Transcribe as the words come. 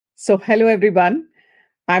Hello everyone.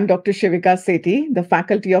 I'm Dr. Shivika Sethi, the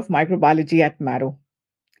Faculty of Microbiology at Marrow.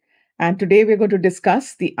 And today we're going to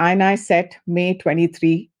discuss the INI-CET May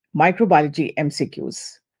 23 Microbiology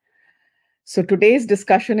MCQs. So today's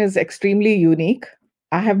discussion is extremely unique.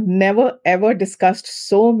 I have never ever discussed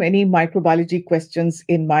so many microbiology questions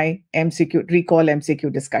in my recall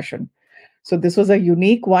MCQ discussion. So this was a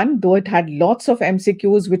unique one, though it had lots of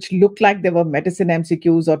MCQs which looked like they were medicine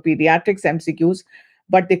MCQs or pediatrics MCQs,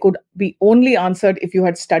 but they could be only answered if you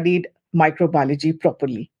had studied microbiology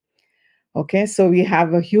properly. Okay, so we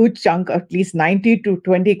have a huge chunk, at least 90 to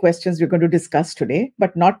 20 questions we're going to discuss today,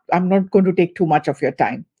 but I'm not going to take too much of your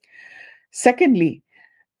time. Secondly,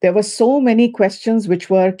 there were so many questions which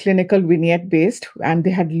were clinical vignette based and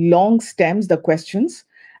they had long stems, the questions,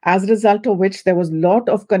 as a result of which there was a lot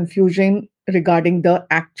of confusion regarding the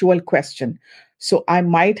actual question. So I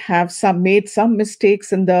might have made some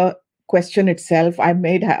mistakes in the question itself. I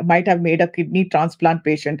might have made a kidney transplant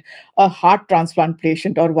patient a heart transplant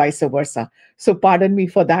patient or vice versa. So pardon me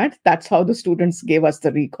for that. That's how the students gave us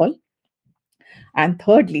the recall. And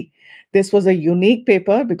thirdly, this was a unique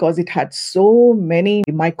paper because it had so many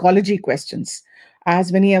mycology questions,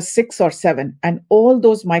 as many as 6 or 7. And all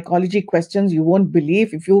those mycology questions, you won't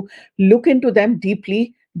believe, if you look into them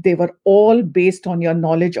deeply, they were all based on your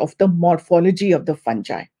knowledge of the morphology of the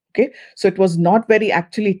fungi. Okay, so it was not very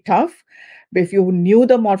actually tough. But if you knew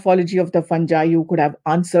the morphology of the fungi, you could have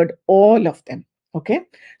answered all of them. Okay,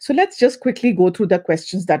 so let's just quickly go through the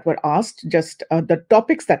questions that were asked, just the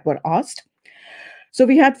topics that were asked. So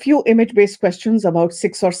we had few image-based questions, about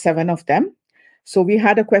 6 or 7 of them. So we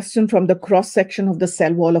had a question from the cross-section of the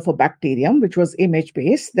cell wall of a bacterium, which was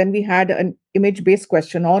image-based. Then we had an image-based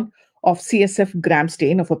question of CSF gram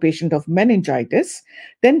stain of a patient of meningitis.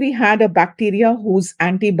 Then we had a bacteria whose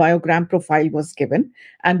antibiogram profile was given,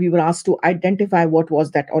 and we were asked to identify what was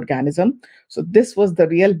that organism. So this was the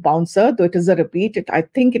real bouncer, though it is a repeat. I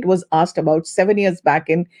think it was asked about 7 years back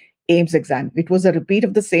in AIMS exam. It was a repeat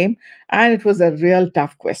of the same, and it was a real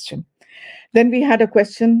tough question. Then we had a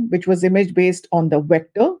question which was image based on the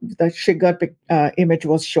vector. The sugar image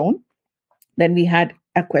was shown. Then we had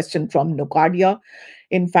a question from Nocardia.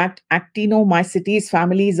 In fact, Actinomycetes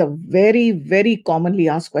family is a very, very commonly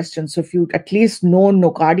asked question. So if you at least know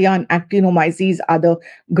Nocardia and Actinomyces are the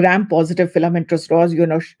gram-positive filamentous rods,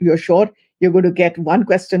 you're sure you're going to get one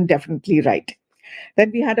question definitely right.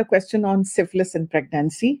 Then we had a question on syphilis in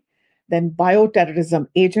pregnancy, then bioterrorism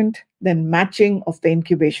agent, then matching of the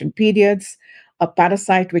incubation periods, a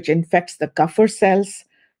parasite which infects the Kupffer cells,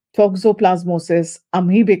 toxoplasmosis,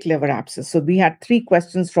 amoebic liver abscess. So we had 3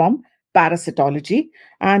 questions from parasitology,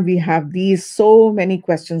 and we have these so many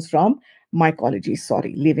questions from mycology.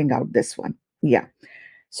 Sorry, leaving out this one. Yeah.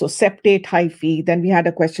 So septate hyphae. Then we had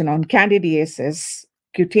a question on candidiasis,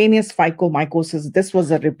 cutaneous phycomycosis. This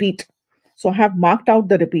was a repeat. So I have marked out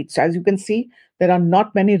the repeats. As you can see, there are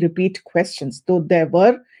not many repeat questions, though there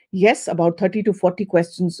were, yes, about 30 to 40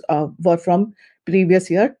 questions were from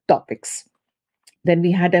previous year topics. Then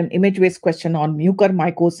we had an image-based question on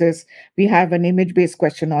mucormycosis. We have an image-based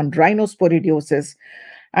question on rhinosporidiosis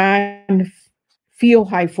and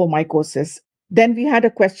pheohyphomycosis. Then we had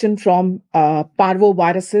a question from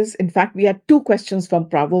parvoviruses. In fact, we had 2 questions from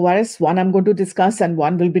parvovirus. One I'm going to discuss and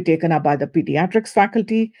one will be taken up by the pediatrics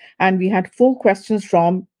faculty. And we had 4 questions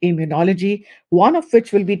from immunology, one of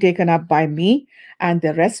which will be taken up by me and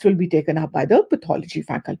the rest will be taken up by the pathology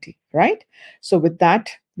faculty, right? So with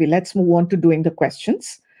that, let's move on to doing the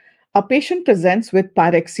questions. A patient presents with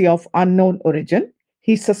pyrexia of unknown origin.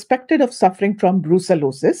 He's suspected of suffering from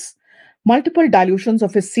brucellosis. Multiple dilutions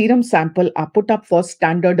of his serum sample are put up for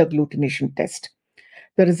standard agglutination test.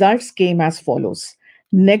 The results came as follows.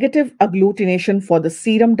 Negative agglutination for the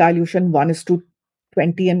serum dilution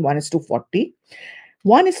 1:20 and 1:40.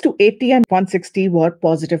 1:80 and 160 were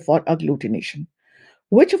positive for agglutination.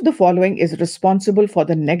 Which of the following is responsible for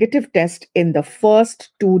the negative test in the first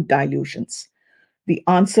 2 dilutions? The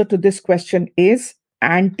answer to this question is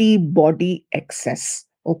antibody excess.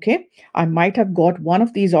 Okay, I might have got one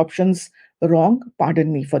of these options wrong.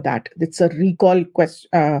 Pardon me for that. It's a recall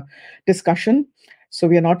discussion, so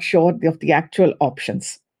we are not sure of the actual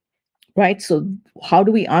options. Right, so how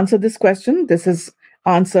do we answer this question? This is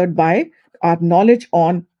answered by our knowledge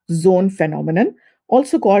on zone phenomenon,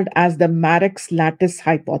 also called as the Marek's lattice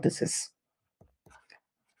hypothesis.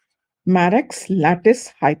 Marek's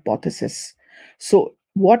lattice hypothesis. So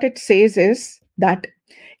what it says is that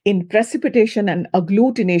in precipitation and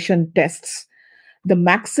agglutination tests, The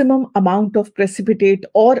maximum amount of precipitate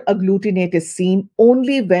or agglutinate is seen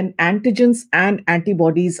only when antigens and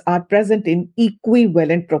antibodies are present in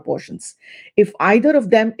equivalent proportions. If either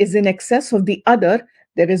of them is in excess of the other,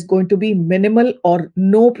 there is going to be minimal or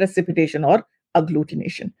no precipitation or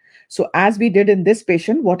agglutination. So, as we did in this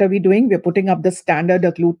patient, what are we doing? We're putting up the standard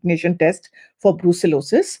agglutination test for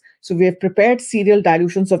brucellosis. So, we have prepared serial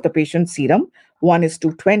dilutions of the patient's serum. One is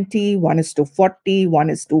to 20, one is to 40, one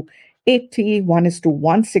is to 80, one is to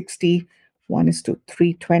 160, one is to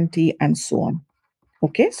 320, and so on.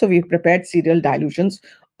 Okay, so we've prepared serial dilutions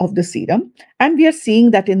of the serum, and we are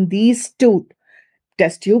seeing that in these two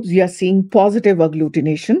test tubes, we are seeing positive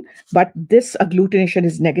agglutination, but this agglutination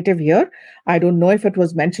is negative here. I don't know if it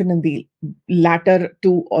was mentioned in the latter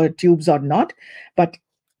two tubes or not, but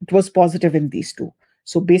it was positive in these two.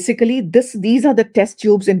 So basically, these are the test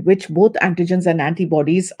tubes in which both antigens and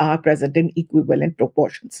antibodies are present in equivalent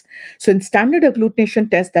proportions. So in standard agglutination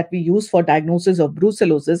test that we use for diagnosis of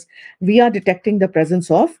brucellosis, we are detecting the presence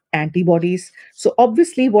of antibodies. So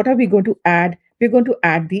obviously, what are we going to add? We're going to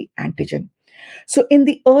add the antigen. So in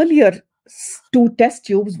the earlier two test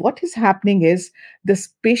tubes, what is happening is this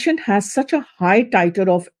patient has such a high titer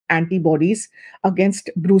of antibodies against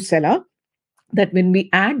brucella that when we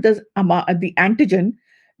add the antigen,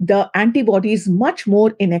 the antibody is much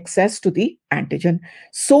more in excess to the antigen.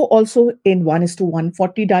 So also in 1 is to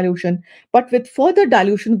 140 dilution. But with further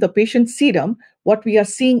dilution of the patient's serum, what we are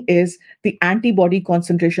seeing is the antibody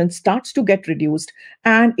concentration starts to get reduced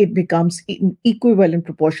and it becomes in equivalent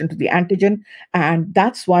proportion to the antigen. And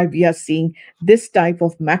that's why we are seeing this type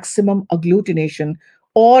of maximum agglutination,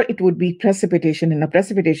 or it would be precipitation in a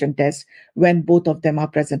precipitation test when both of them are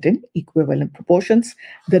present in equivalent proportions.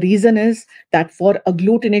 The reason is that for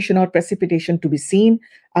agglutination or precipitation to be seen,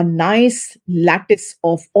 a nice lattice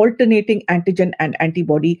of alternating antigen and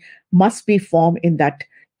antibody must be formed in that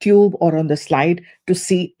tube or on the slide to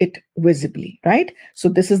see it visibly, right? So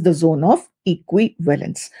this is the zone of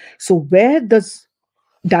equivalence. So where the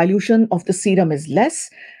dilution of the serum is less,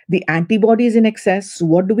 the antibody is in excess. So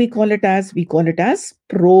what do we call it as? We call it as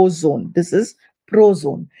prozone. This is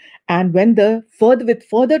prozone. And when the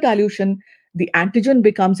further dilution, the antigen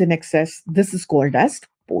becomes in excess, this is called as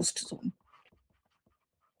postzone.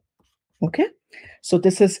 Okay. So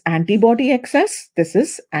this is antibody excess. This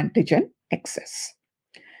is antigen excess.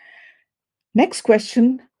 Next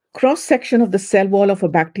question. Cross section of the cell wall of a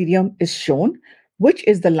bacterium is shown. Which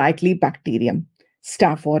is the likely bacterium?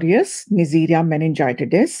 Staph aureus, Neisseria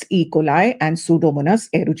meningitidis, E. coli, and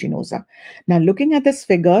Pseudomonas aeruginosa. Now, looking at this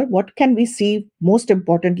figure, what can we see? Most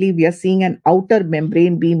importantly, we are seeing an outer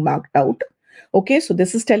membrane being marked out. Okay, so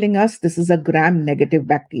this is telling us this is a gram-negative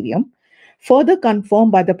bacterium. Further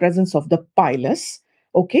confirmed by the presence of the pilus.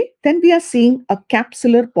 Okay, then we are seeing a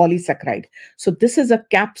capsular polysaccharide. So this is a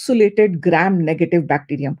capsulated gram-negative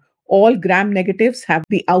bacterium. All gram-negatives have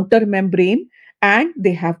the outer membrane and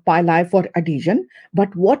they have pili for adhesion.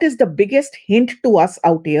 But what is the biggest hint to us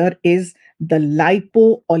out here is the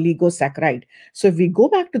lipo-oligosaccharide. So if we go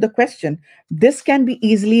back to the question, this can be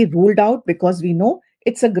easily ruled out because we know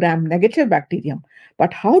it's a gram-negative bacterium.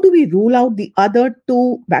 But how do we rule out the other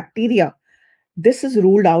two bacteria? This is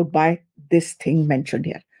ruled out by this thing mentioned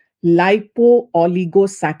here,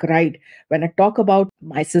 lipo-oligosaccharide. When I talk about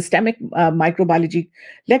my systemic microbiology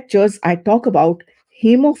lectures, I talk about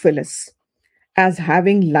Haemophilus as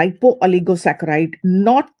having lipo-oligosaccharide,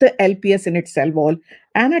 not the LPS in its cell wall.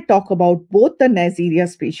 And I talk about both the Neisseria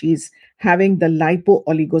species having the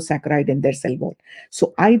lipo-oligosaccharide in their cell wall.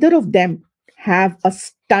 So either of them have a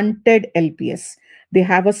stunted LPS. They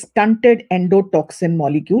have a stunted endotoxin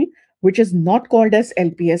molecule, which is not called as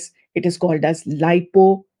LPS. It is called as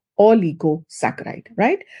lipo-oligosaccharide,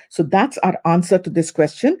 right? So that's our answer to this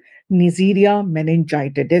question, Neisseria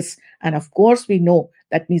meningitidis. And of course, we know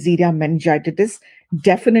that Neisseria meningitidis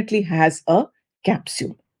definitely has a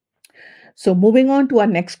capsule. So moving on to our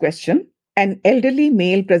next question. An elderly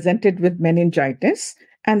male presented with meningitis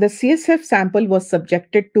and the CSF sample was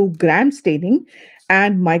subjected to gram staining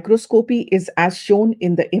and microscopy is as shown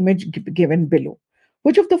in the image given below.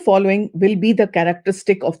 Which of the following will be the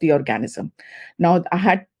characteristic of the organism? Now, I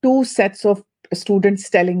had two sets of students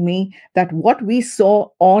telling me that what we saw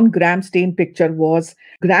on gram stain picture was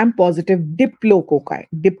gram positive diplococci,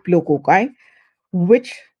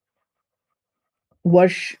 which were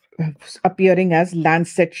appearing as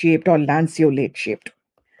lancet shaped or lanceolate shaped.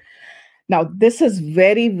 Now, this is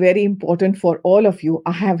very, very important for all of you.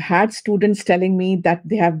 I have had students telling me that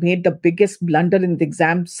they have made the biggest blunder in the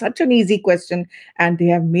exam, such an easy question, and they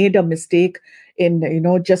have made a mistake in,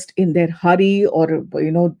 just in their hurry, or,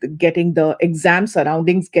 getting the exam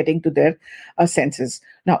surroundings, getting to their senses.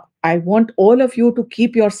 Now, I want all of you to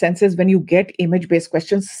keep your senses when you get image based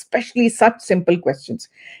questions, especially such simple questions.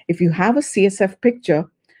 If you have a CSF picture,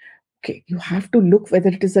 okay, you have to look whether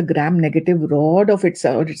it is a gram negative rod, or it's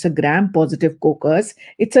a gram positive coccus,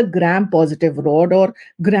 it's a gram positive rod, or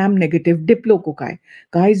gram negative diplococci.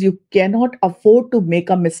 Guys, you cannot afford to make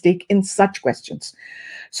a mistake in such questions.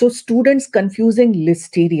 So students confusing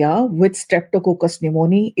listeria with streptococcus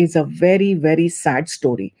pneumoniae is a very, very sad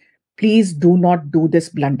story. Please do not do this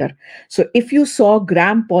blunder. So if you saw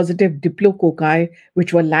gram-positive diplococci,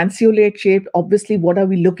 which were lanceolate shaped, obviously what are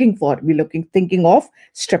we looking for? Thinking of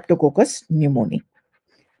streptococcus pneumoniae,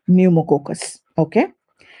 pneumococcus. Okay.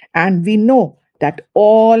 And we know that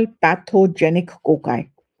all pathogenic cocci,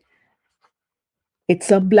 it's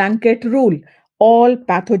a blanket rule. All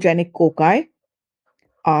pathogenic cocci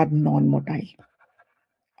are non-motile.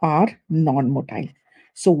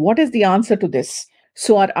 So what is the answer to this?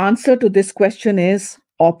 So our answer to this question is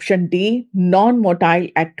option D, non-motile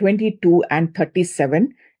at 22 and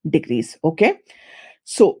 37 degrees. Okay.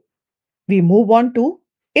 So we move on to,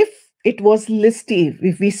 if it was listive,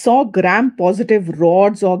 if we saw gram positive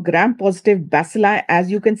rods or gram positive bacilli, as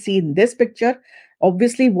you can see in this picture,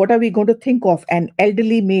 obviously, what are we going to think of? An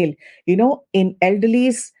elderly male. In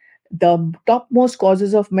elderlies, the topmost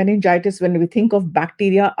causes of meningitis when we think of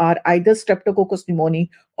bacteria are either streptococcus pneumoniae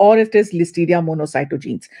or it is listeria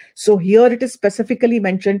monocytogenes. So here it is specifically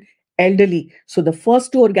mentioned elderly. So the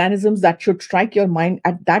first two organisms that should strike your mind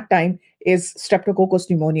at that time is streptococcus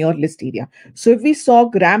pneumoniae or listeria. So if we saw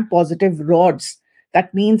gram positive rods,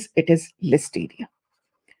 that means it is listeria.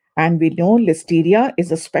 And we know listeria is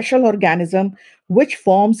a special organism which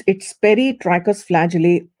forms its peritrichous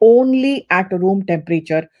flagellae only at room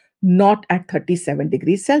temperature, not at 37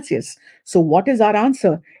 degrees Celsius. So what is our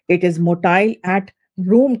answer? It is motile at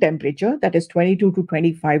room temperature, that is 22 to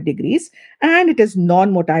 25 degrees, and it is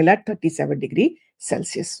non-motile at 37 degrees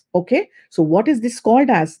Celsius. Okay. So what is this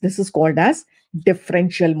called as? This is called as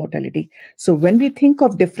differential motility. So when we think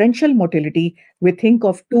of differential motility, we think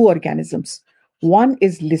of two organisms. One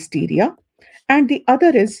is listeria, and the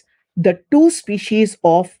other is the two species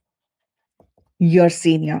of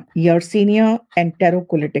Yersinia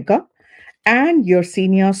enterocolitica and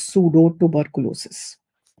Yersinia pseudotuberculosis.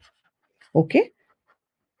 Okay.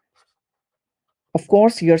 Of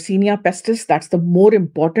course, Yersinia pestis, that's the more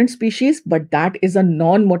important species, but that is a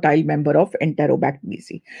non-motile member of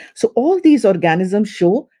Enterobacteriaceae. So all these organisms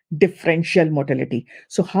show differential motility.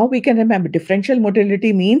 So how we can remember? Differential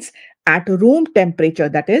motility means at room temperature,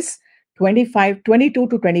 that is 22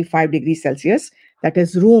 to 25 degrees Celsius, that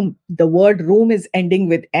is room. The word room is ending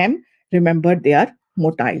with M. Remember, they are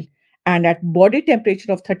motile. And at body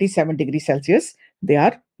temperature of 37 degrees Celsius, they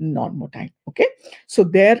are non-motile. Okay. So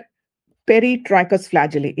their peritrichous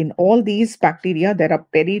flagellae. In all these bacteria, there are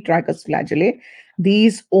peritrichous flagellae.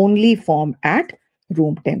 These only form at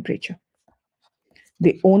room temperature.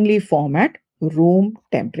 They only form at room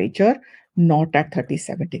temperature, not at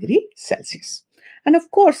 37 degrees Celsius. And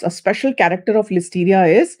of course, a special character of listeria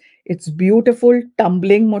is its beautiful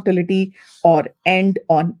tumbling motility or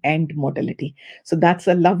end-on-end motility. So that's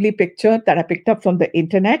a lovely picture that I picked up from the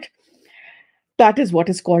internet. That is what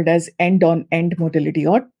is called as end-on-end motility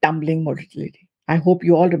or tumbling motility. I hope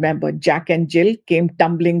you all remember Jack and Jill came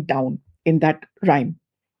tumbling down in that rhyme.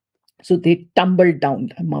 So they tumbled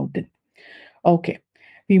down the mountain. Okay,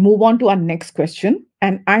 we move on to our next question.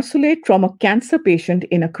 An isolate from a cancer patient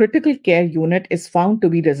in a critical care unit is found to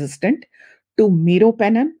be resistant to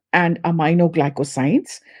meropenem and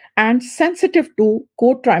aminoglycosides and sensitive to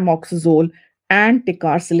cotrimoxazole and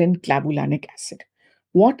ticarcillin clavulanic acid.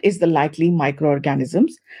 What is the likely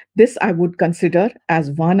microorganisms? This I would consider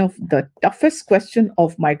as one of the toughest question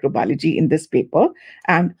of microbiology in this paper.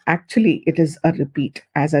 And actually, it is a repeat.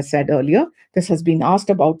 As I said earlier, this has been asked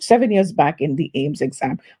about 7 years back in the AIMS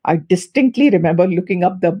exam. I distinctly remember looking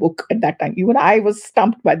up the book at that time. Even I was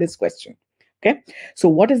stumped by this question. Okay. So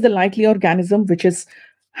what is the likely organism which is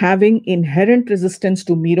having inherent resistance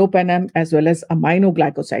to meropenem as well as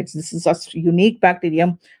aminoglycosides? This is a unique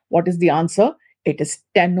bacterium. What is the answer? It is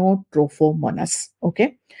Tenotrophomonas.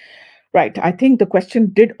 Okay. Right. I think the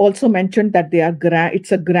question did also mention that they are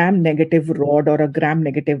it's a gram negative rod or a gram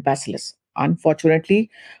negative bacillus. Unfortunately,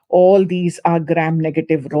 all these are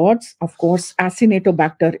gram-negative rods. Of course,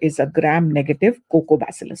 Acinetobacter is a gram-negative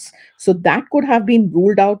Coccobacillus. So that could have been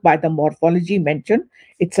ruled out by the morphology mentioned.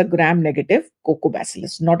 It's a gram-negative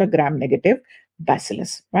Coccobacillus, not a gram-negative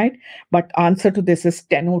bacillus, right? But answer to this is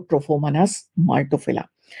Stenotrophomonas maltophilia.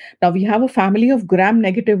 Now we have a family of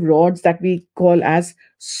gram-negative rods that we call as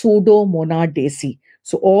Pseudomonadaceae.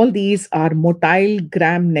 So all these are motile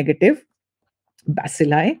gram-negative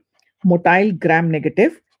bacilli, motile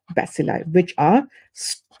gram-negative bacilli, which are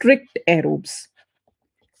strict aerobes.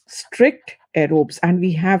 Strict aerobes. And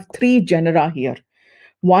we have three genera here.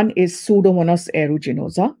 One is Pseudomonas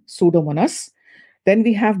aeruginosa, Pseudomonas. Then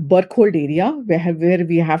we have Burkholderia, where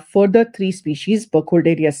we have further three species,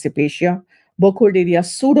 Burkholderia cepacia, Burkholderia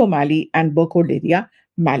pseudomallei, and Burkholderia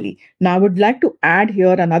mallei. Now, I would like to add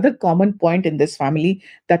here another common point in this family,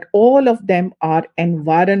 that all of them are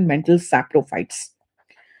environmental saprophytes.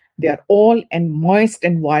 They are all in moist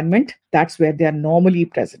environment. That's where they are normally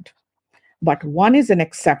present. But one is an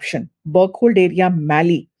exception, Burkholderia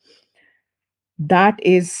mallei. That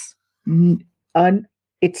is an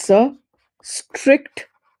it's a strict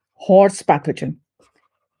horse pathogen.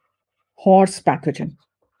 Horse pathogen.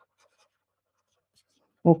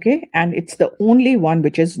 Okay, and it's the only one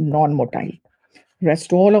which is non-motile.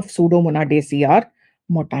 Rest all of Pseudomonadaceae are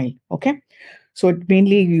motile. Okay, so it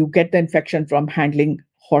mainly you get the infection from handling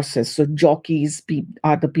horses. So jockeys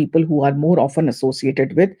are the people who are more often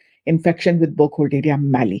associated with infection with Burkholderia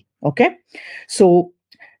mallei. Okay, so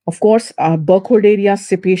of course, Burkholderia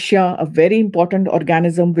cepacia, a very important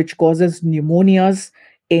organism which causes pneumonias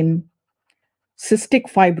in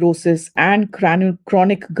cystic fibrosis and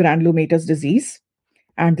chronic granulomatous disease.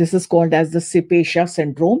 And this is called as the cepacia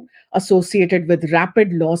syndrome, associated with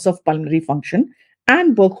rapid loss of pulmonary function.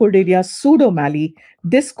 And Burkholderia pseudomallei,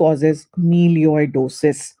 this causes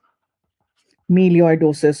melioidosis.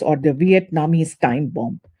 Melioidosis, or the Vietnamese time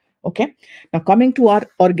bomb. Okay. Now, coming to our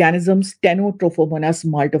organisms, Stenotrophomonas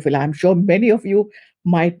maltophilia. I'm sure many of you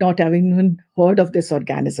might not have even heard of this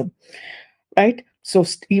organism, right? So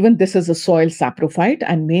even this is a soil saprophyte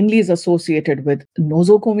and mainly is associated with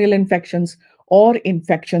nosocomial infections or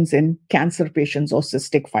infections in cancer patients or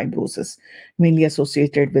cystic fibrosis, mainly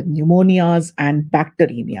associated with pneumonias and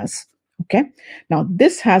bacteremias. Okay. Now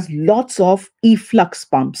this has lots of efflux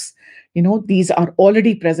pumps. These are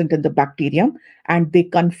already present in the bacterium and they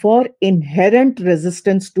confer inherent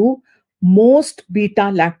resistance to most beta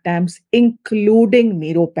lactams, including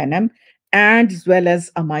meropenem, and as well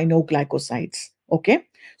as aminoglycosides. Okay,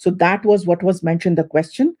 so that was what was mentioned in the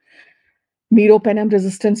question. Meropenem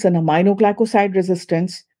resistance and aminoglycoside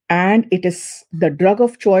resistance, and it is the drug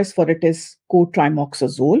of choice for it is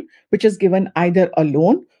cotrimoxazole, which is given either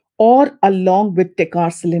alone or along with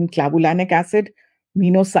tecarcillin clavulanic acid,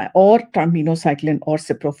 or triminocycline or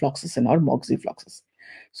ciprofloxacin or moxifloxacin.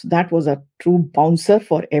 So that was a true bouncer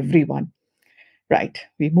for everyone. Right.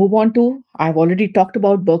 We move on to, I've already talked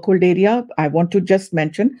about Burkholderia. I want to just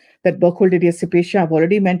mention that Burkholderia cepacia, I've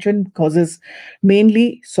already mentioned, causes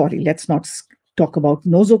mainly, let's not talk about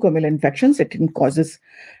nosocomial infections. It causes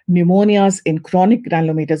pneumonias in chronic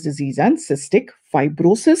granulomatous disease and cystic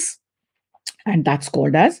fibrosis. And that's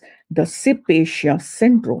called as the cepacia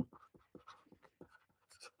syndrome.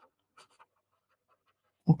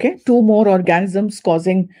 Okay, two more organisms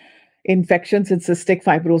causing infections in cystic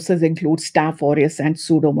fibrosis include Staph aureus and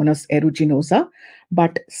Pseudomonas aeruginosa.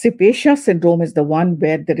 But cepacia syndrome is the one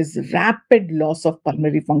where there is rapid loss of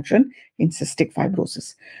pulmonary function in cystic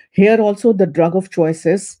fibrosis. Here also the drug of choice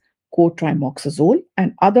is cotrimoxazole,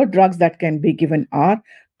 and other drugs that can be given are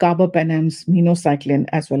carbapenems, minocycline,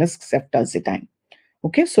 as well as ceftazidime.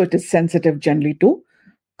 Okay, so it is sensitive generally to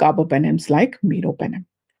carbapenems like meropenem.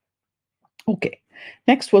 Okay.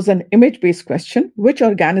 Next was an image-based question. Which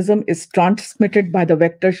organism is transmitted by the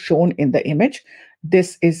vector shown in the image?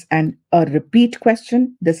 This is a repeat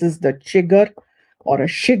question. This is the chigger or a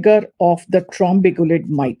sugar of the trombigulid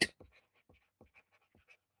mite.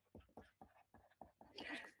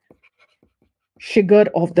 Sugar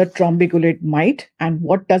of the trombigulid mite. And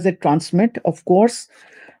what does it transmit? Of course,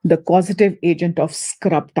 the causative agent of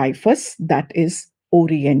scrub typhus, that is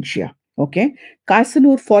Orientia. Okay.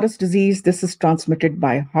 Kaisanur forest disease, this is transmitted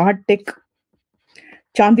by hard tick.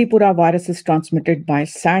 Chandipura virus is transmitted by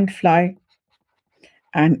sandfly,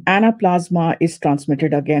 and anaplasma is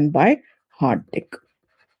transmitted again by hard tick.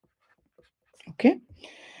 Okay.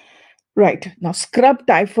 Right. Now, scrub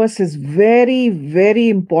typhus is very, very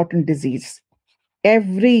important disease.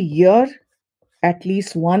 Every year, at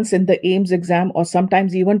least once in the AIMS exam, or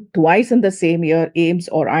sometimes even twice in the same year, AIMS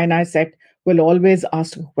or INI-CET will always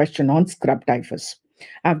ask a question on scrub typhus.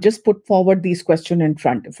 I've just put forward these questions in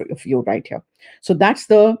front of you right here. So that's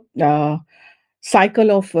the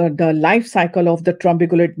the life cycle of the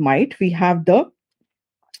trombiculate mite. We have the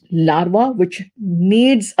larva, which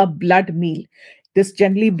needs a blood meal. This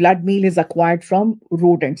generally blood meal is acquired from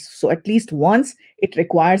rodents. So at least once it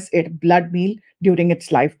requires a blood meal during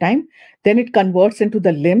its lifetime. Then it converts into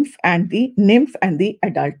the lymph and the nymph and the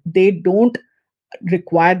adult. They don't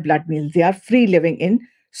require blood meal. They are free living in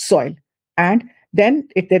soil. And then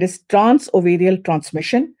there is transovarial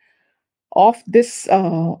transmission of this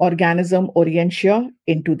organism Orientia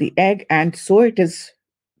into the egg. And so it is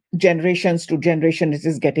generations to generation it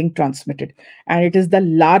is getting transmitted, and it is the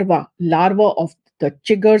larva of the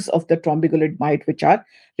chiggers of the trombiculate mite which are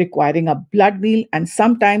requiring a blood meal, and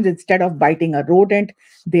sometimes instead of biting a rodent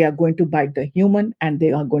they are going to bite the human and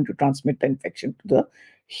they are going to transmit the infection to the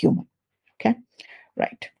human. Okay,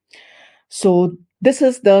 right. So this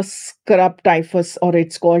is the scrub typhus, or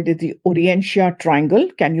it's called the Orientia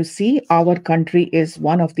triangle. Can you see our country is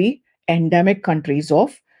one of the endemic countries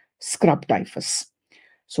of scrub typhus.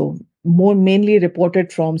 So more mainly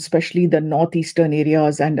reported from especially the northeastern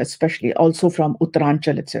areas and especially also from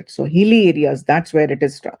Uttaranchal, etc. So hilly areas, that's where it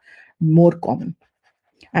is more common.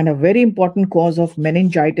 And a very important cause of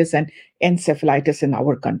meningitis and encephalitis in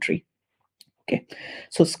our country. Okay,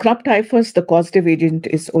 so scrub typhus, the causative agent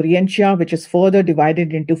is Orientia, which is further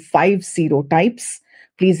divided into 5 serotypes.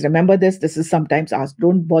 Please remember this. This is sometimes asked.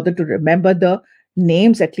 Don't bother to remember the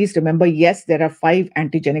names. At least remember, yes, there are 5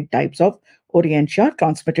 antigenic types of Orientia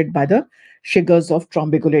transmitted by the sugars of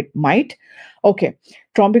trombiculate mite. Okay,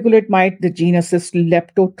 trombiculate mite, the genus is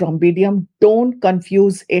Leptotrombidium. Don't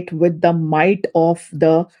confuse it with the mite of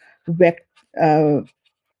the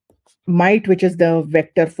mite, which is the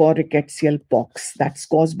vector for rickettsial pox. That's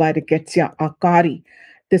caused by Rickettsia acari.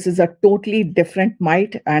 This is a totally different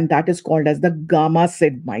mite, and that is called as the gamma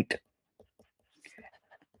sid mite.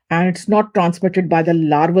 And it's not transmitted by the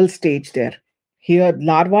larval stage there. Here,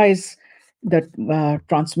 larva is the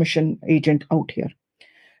transmission agent out here.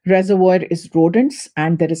 Reservoir is rodents,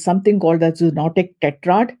 and there is something called the zoonotic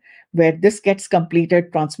tetrad, where this gets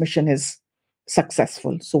completed, transmission is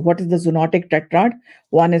successful. So what is the zoonotic tetrad?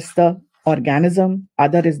 One is the organism,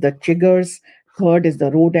 other is the chiggers, third is the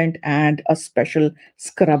rodent, and a special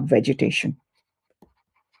scrub vegetation.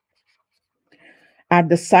 At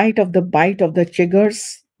the site of the bite of the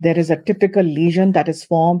chiggers, there is a typical lesion that is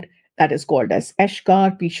formed that is called as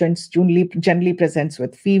eschar. Patients generally presents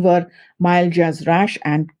with fever, myalgia, rash,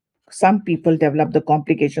 and some people develop the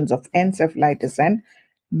complications of encephalitis and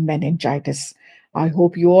meningitis. I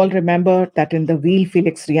hope you all remember that in the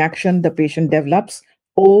Weil-Felix reaction, the patient develops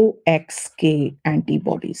OXK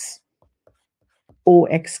antibodies.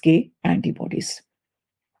 OXK antibodies.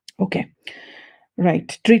 Okay.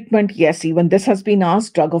 Right. Treatment, yes, even this has been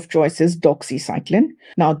asked. Drug of choice is doxycycline.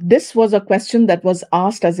 Now, this was a question that was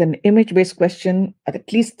asked as an image-based question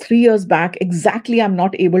at least 3 years back. Exactly, I'm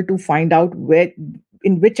not able to find out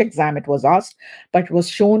in which exam it was asked, but it was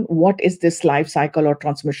shown what is this life cycle or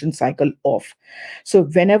transmission cycle of. So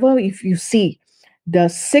whenever if you see the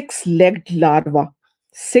six-legged larva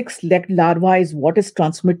is what is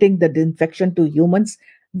transmitting the infection to humans,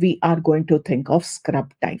 we are going to think of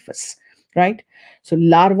scrub typhus. Right? So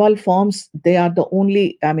larval forms, they are the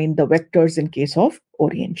only, the vectors in case of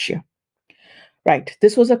Orientia. Right.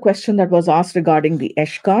 This was a question that was asked regarding the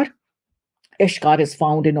eschar. Eschar is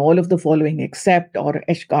found in all of the following except, or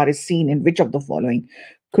eschar is seen in which of the following?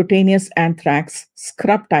 Cutaneous anthrax,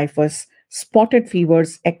 scrub typhus, spotted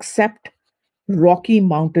fevers except Rocky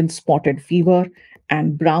Mountain spotted fever,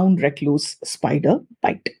 and brown recluse spider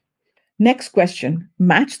bite. Next question,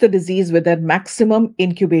 match the disease with their maximum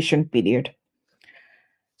incubation period.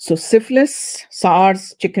 So syphilis,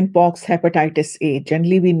 SARS, chickenpox, hepatitis A.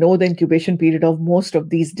 Generally, we know the incubation period of most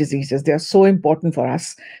of these diseases. They are so important for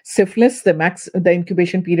us. Syphilis, the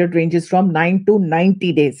incubation period ranges from 9 to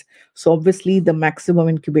 90 days. So obviously, the maximum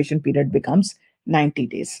incubation period becomes 90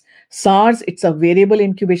 days. SARS, it's a variable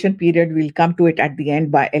incubation period. We'll come to it at the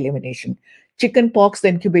end by elimination. Chickenpox, the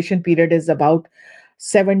incubation period is about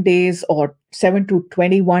 7 days or 7 to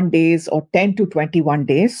 21 days or 10 to 21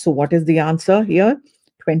 days. So what is the answer here?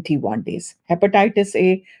 21 days. Hepatitis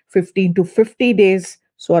A, 15 to 50 days.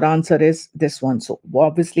 So our answer is this one. So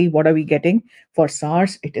obviously, what are we getting? For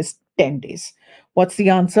SARS, it is 10 days. What's the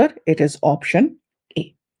answer? It is option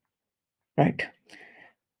A. Right.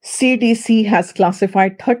 CDC has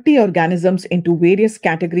classified 30 organisms into various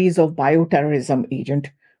categories of bioterrorism agent.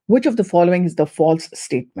 Which of the following is the false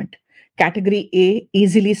statement? Category A,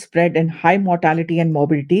 easily spread and high mortality and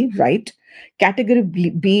morbidity, right? Category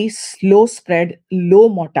B, slow spread, low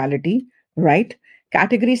mortality, right?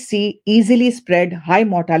 Category C, easily spread, high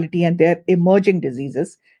mortality, and they're emerging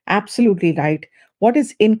diseases. Absolutely right. What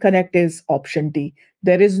is incorrect is option D.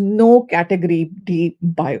 There is no category D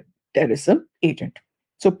bioterrorism agent.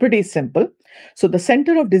 So, pretty simple. So, the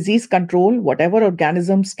Center of Disease Control, whatever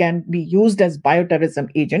organisms can be used as bioterrorism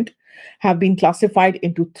agent, have been classified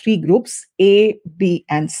into three groups A, B,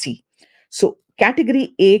 and C. So,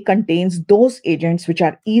 category A contains those agents which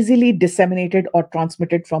are easily disseminated or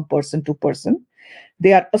transmitted from person to person.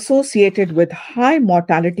 They are associated with high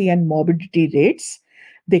mortality and morbidity rates.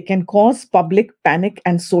 They can cause public panic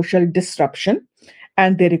and social disruption,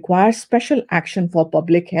 and they require special action for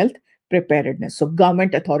public health preparedness. So,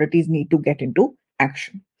 government authorities need to get into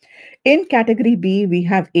action. In category B, we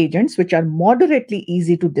have agents which are moderately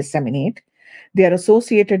easy to disseminate. They are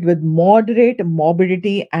associated with moderate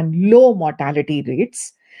morbidity and low mortality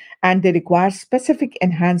rates, and they require specific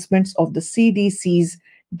enhancements of the CDC's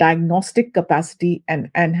diagnostic capacity and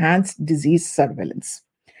enhanced disease surveillance.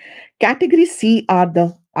 Category C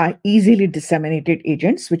are easily disseminated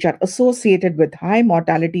agents which are associated with high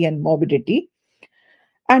mortality and morbidity,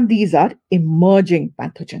 and these are emerging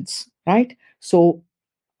pathogens, right? So,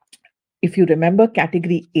 if you remember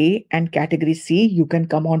category A and category C, you can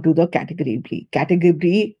come on to the category B. Category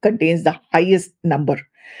B contains the highest number.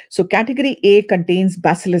 So category A contains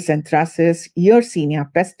Bacillus anthracis, Yersinia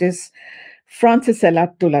pestis,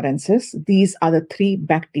 Francisella tularensis. These are the three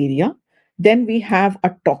bacteria. Then we have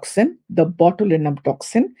a toxin, the botulinum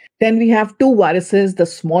toxin. Then we have two viruses, the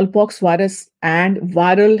smallpox virus and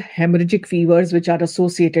viral hemorrhagic fevers, which are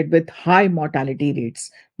associated with high mortality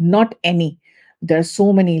rates. Not any. There are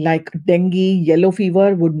so many, like dengue, yellow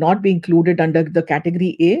fever would not be included under the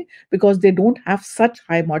category A because they don't have such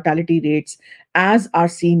high mortality rates as are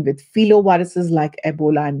seen with filoviruses like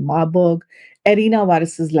Ebola and Marburg, arena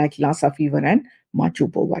viruses like Lassa fever and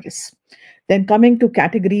Machupo virus. Then coming to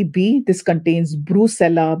category B, this contains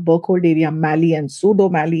Brucella, Burkholderia mallee and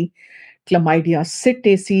Pseudomalley, Chlamydia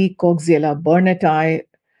psittaceae, Coxiella burnetii,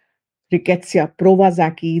 Rickettsia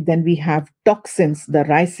provazaki. Then we have toxins, the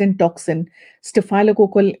ricin toxin,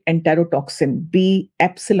 staphylococcal enterotoxin B,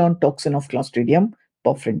 epsilon toxin of Clostridium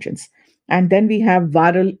perfringens. And then we have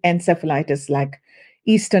viral encephalitis like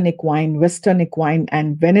Eastern equine, Western equine,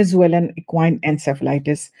 and Venezuelan equine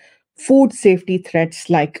encephalitis. Food safety threats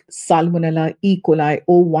like Salmonella, E. coli,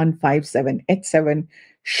 O157H7,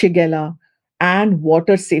 Shigella, and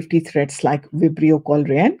water safety threats like Vibrio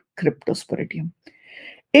cholerae and Cryptosporidium.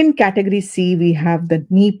 In category C, we have the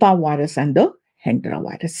Nipah virus and the Hendra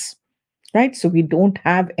virus, right? So we don't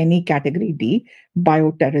have any category D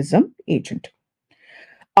bioterrorism agent.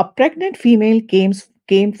 A pregnant female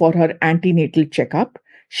came for her antenatal checkup.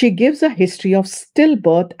 She gives a history of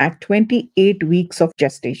stillbirth at 28 weeks of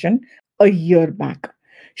gestation a year back.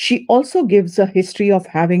 She also gives a history of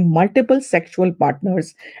having multiple sexual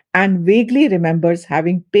partners and vaguely remembers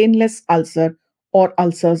having painless ulcer or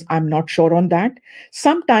ulcers, I'm not sure on that,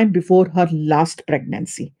 sometime before her last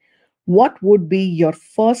pregnancy. What would be your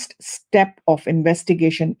first step of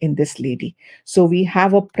investigation in this lady? So, we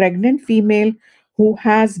have a pregnant female who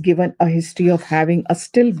has given a history of having a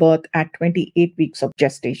stillbirth at 28 weeks of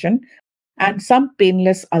gestation and some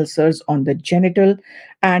painless ulcers on the genital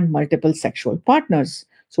and multiple sexual partners.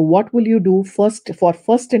 So, what will you do first for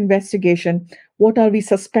first investigation? What are we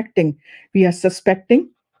suspecting? We are suspecting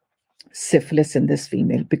syphilis in this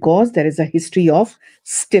female because there is a history of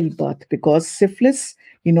stillbirth. Because syphilis,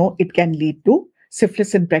 it can lead to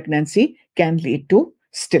syphilis in pregnancy, can lead to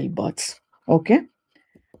stillbirths. Okay.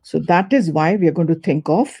 So that is why we are going to think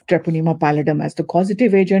of Treponema pallidum as the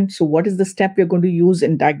causative agent. So what is the step we're going to use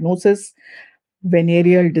in diagnosis?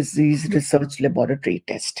 Venereal disease research laboratory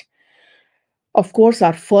test. Of course,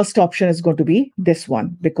 our first option is going to be this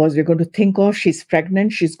one because we're going to think of she's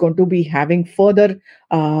pregnant, she's going to be having further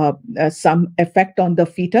some effect on the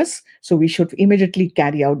fetus. So we should immediately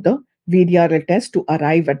carry out the VDRL test to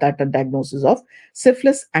arrive at that diagnosis of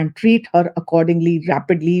syphilis and treat her accordingly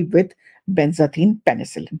rapidly with benzathine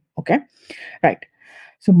penicillin. Okay, right.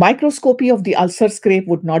 So microscopy of the ulcer scrape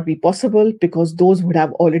would not be possible because those would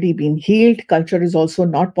have already been healed. Culture is also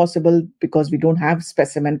not possible because we don't have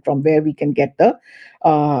specimen from where we can get the,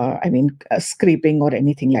 scraping or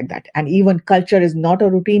anything like that. And even culture is not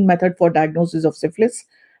a routine method for diagnosis of syphilis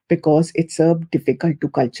because it's a difficult to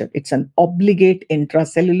culture. It's an obligate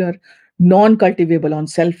intracellular, non-cultivable on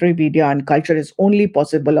cell-free media, and culture is only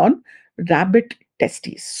possible on rabbit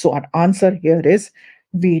testes. So our answer here is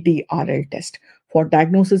VDRL test. For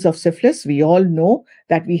diagnosis of syphilis, we all know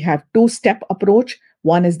that we have two-step approach.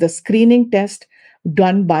 One is the screening test,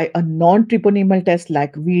 done by a non-treponemal test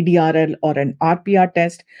like VDRL or an RPR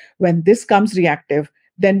test. When this comes reactive,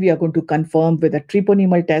 then we are going to confirm with a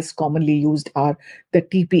treponemal test commonly used are the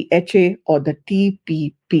TPHA or the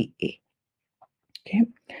TPPA. Okay.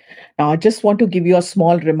 Now, I just want to give you a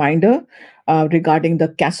small reminder regarding the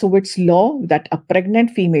Kasowitz law that a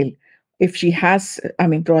pregnant female, if she has, I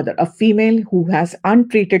mean, rather, a female who has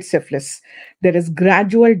untreated syphilis, there is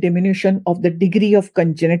gradual diminution of the degree of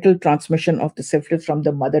congenital transmission of the syphilis from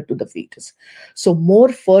the mother to the fetus. So, more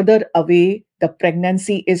further away the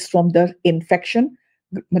pregnancy is from the infection,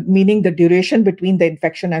 meaning the duration between the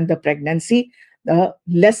infection and the pregnancy, the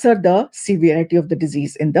lesser the severity of the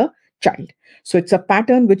disease in the child. So it's a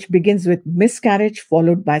pattern which begins with miscarriage,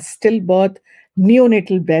 followed by stillbirth,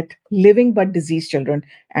 neonatal death, living but diseased children,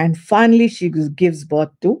 and finally she gives birth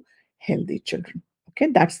to healthy children.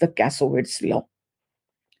 Okay, that's the Kasowitz law.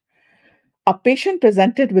 A patient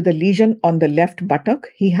presented with a lesion on the left buttock.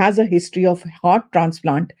 He has a history of heart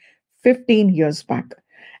transplant 15 years back.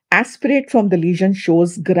 Aspirate from the lesion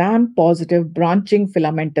shows gram-positive branching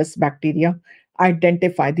filamentous bacteria.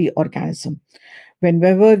 Identify the organism.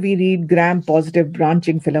 Whenever we read gram-positive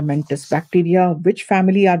branching filamentous bacteria, which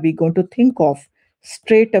family are we going to think of?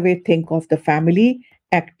 Straight away think of the family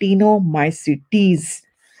Actinomycetes.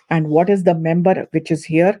 And what is the member which is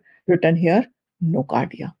here, written here?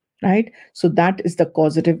 Nocardia, right? So that is the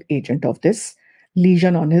causative agent of this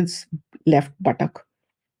lesion on his left buttock.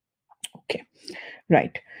 Okay.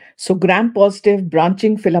 Right. So gram-positive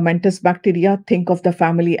branching filamentous bacteria, think of the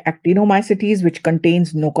family Actinomycetes, which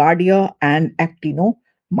contains Nocardia and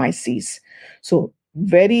Actinomyces. So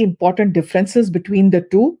very important differences between the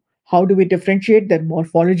two. How do we differentiate? Their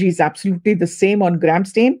morphology is absolutely the same on gram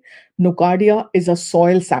stain. Nocardia is a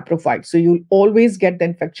soil saprophyte. So you'll always get the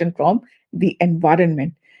infection from the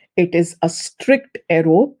environment. It is a strict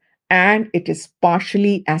aerobe and it is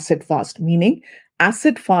partially acid fast, meaning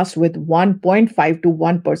acid fast with 1.5 to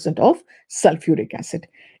 1% of sulfuric acid.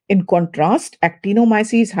 In contrast,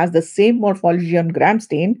 Actinomyces has the same morphology on gram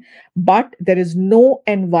stain, but there is no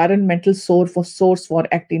environmental source for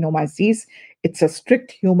Actinomyces. It's a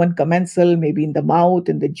strict human commensal, maybe in the mouth,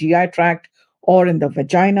 in the GI tract, or in the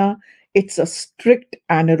vagina. It's a strict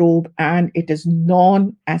anaerobe and it is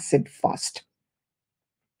non-acid fast.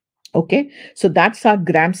 Okay, so that's our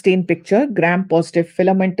gram stain picture, gram positive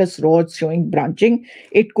filamentous rods showing branching.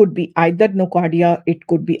 It could be either nocardia, it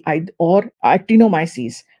could be either or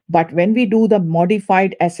actinomyces. But when we do the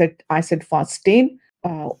modified acid fast stain,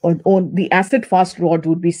 on the acid fast rod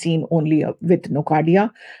would be seen only with nocardia,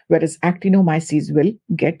 whereas actinomyces will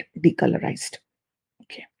get decolorized.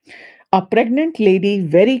 Okay. A pregnant lady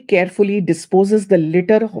very carefully disposes the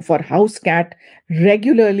litter of her house cat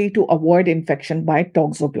regularly to avoid infection by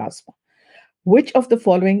toxoplasma. Which of the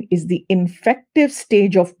following is the infective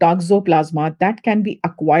stage of toxoplasma that can be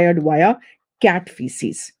acquired via cat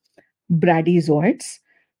feces? Bradyzoids,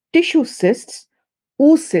 tissue cysts,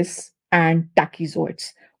 oocysts, and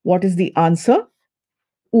tachyzoids. What is the answer?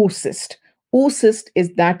 Oocyst. Oocyst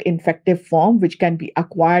is that infective form which can be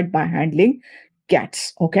acquired by handling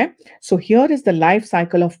cats. Okay. So here is the life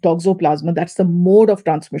cycle of toxoplasma. That's the mode of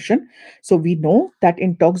transmission. So we know that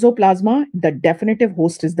in toxoplasma, the definitive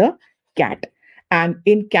host is the cat. And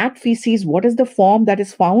in cat feces, what is the form that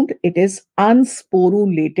is found? It is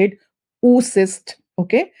unsporulated oocyst.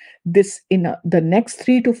 Okay. This in the next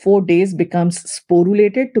 3 to 4 days becomes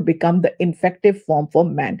sporulated to become the infective form for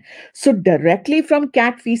man. So directly from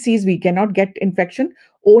cat feces, we cannot get infection.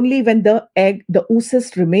 Only when the egg, the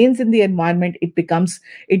oocyst remains in the environment,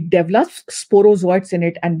 it develops sporozoites in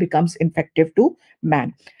it and becomes infective to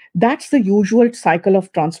man. That's the usual cycle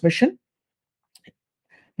of transmission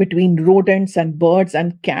between rodents and birds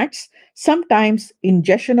and cats. Sometimes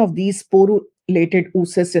ingestion of these sporulated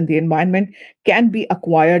oocysts in the environment can be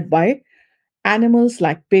acquired by animals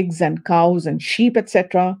like pigs and cows and sheep,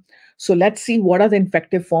 etc. So let's see what are the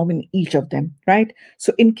infective form in each of them, right?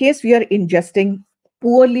 So in case we are ingesting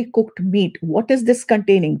poorly cooked meat, what is this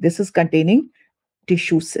containing? This is containing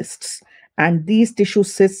tissue cysts. And these tissue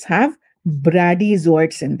cysts have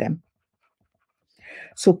bradyzoids in them.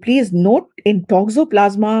 So please note in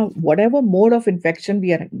toxoplasma, whatever mode of infection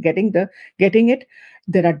we are getting it,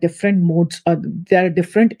 there are different modes, there are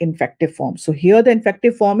different infective forms. So here the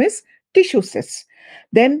infective form is tissue cysts.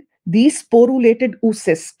 Then these sporulated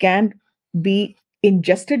oocysts can be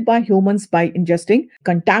ingested by humans by ingesting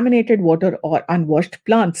contaminated water or unwashed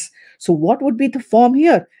plants. So what would be the form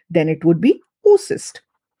here? Then it would be oocyst,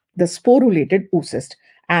 the sporulated oocyst.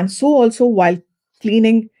 And so also while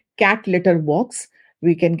cleaning cat litter box,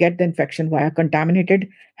 we can get the infection via contaminated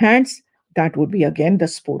hands. That would be again the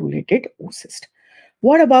sporulated oocyst.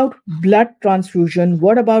 What about blood transfusion?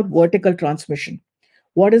 What about vertical transmission?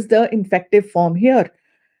 What is the infective form here?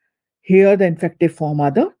 Here, the infective form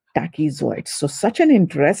are the tachyzoids. So, such an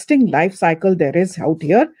interesting life cycle there is out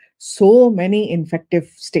here. So many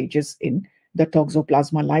infective stages in the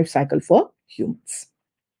toxoplasma life cycle for humans.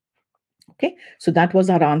 Okay, so that was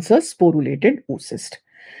our answer, sporulated oocyst.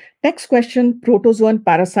 Next question, protozoan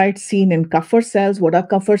parasites seen in Kupffer cells. What are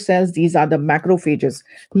Kupffer cells? These are the macrophages,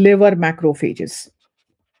 liver macrophages.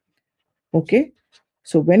 Okay,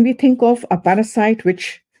 so when we think of a parasite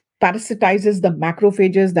which parasitizes the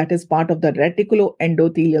macrophages, that is part of the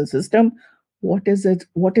reticuloendothelial system, what is it?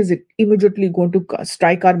 What is it immediately going to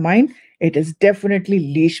strike our mind? It is definitely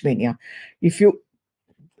leishmania. If you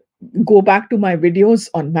go back to my videos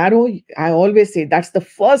on marrow, I always say that's the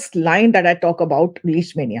first line that I talk about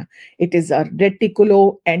leishmania. It is a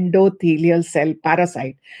reticuloendothelial cell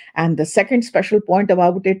parasite. And the second special point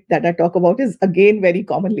about it that I talk about is again very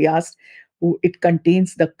commonly asked. It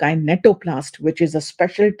contains the kinetoplast, which is a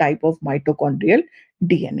special type of mitochondrial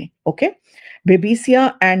DNA. Okay.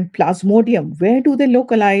 Babesia and Plasmodium, where do they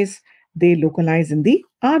localize? They localize in the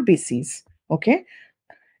RBCs. Okay.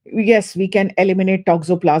 Yes, we can eliminate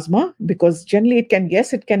toxoplasma because generally it can,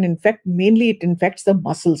 yes, it can infect, mainly it infects the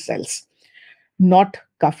muscle cells, not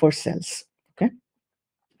Kupffer cells. Okay,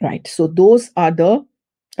 right. So those are the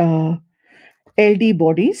uh, LD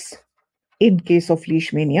bodies in case of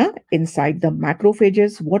leishmania inside the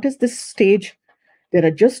macrophages. What is this stage? There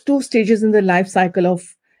are just two stages in the life cycle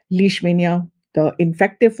of leishmania. The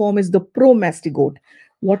infective form is the promastigote.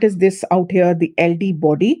 What is this out here? The LD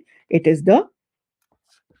body. It is the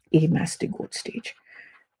amastigote stage.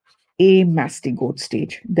 Amastigote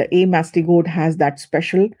stage. The amastigote has that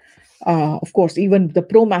special, of course, even the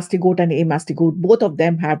promastigote and amastigote, both of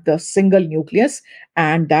them have the single nucleus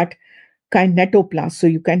and that kinetoplast. So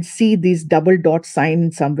you can see these double dot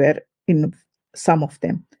sign somewhere in some of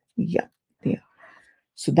them. Yeah, there.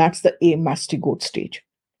 So that's the amastigote stage.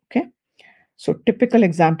 Okay. So typical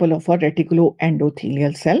example of a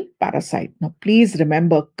reticuloendothelial cell parasite. Now, please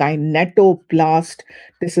remember kinetoplast.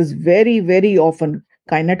 This is very, very often.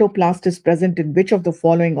 Kinetoplast is present in which of the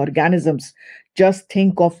following organisms? Just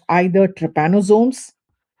think of either trypanosomes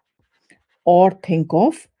or think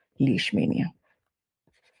of leishmania.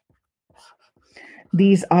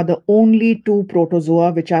 These are the only two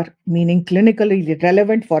protozoa which are meaning clinically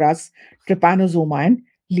relevant for us, trypanosoma and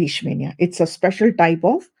leishmania. It's a special type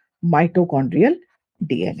of mitochondrial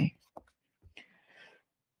DNA.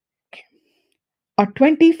 A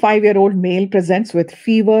 25-year-old male presents with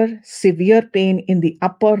fever, severe pain in the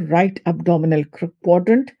upper right abdominal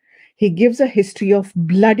quadrant. He gives a history of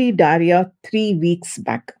bloody diarrhea 3 weeks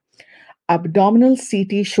back. Abdominal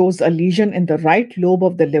CT shows a lesion in the right lobe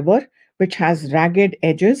of the liver, which has ragged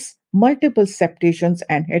edges, multiple septations,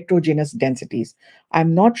 and heterogeneous densities.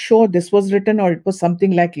 I'm not sure this was written or it was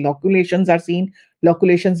something like loculations are seen.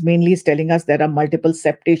 Loculations mainly is telling us there are multiple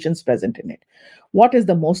septations present in it. What is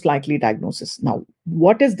the most likely diagnosis? Now,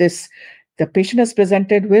 what is this? The patient is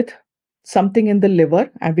presented with something in the liver,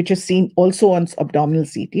 and which is seen also on abdominal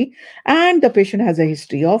CT, and the patient has a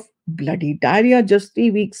history of bloody diarrhea just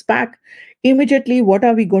 3 weeks back. Immediately, what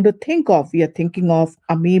are we going to think of? We are thinking of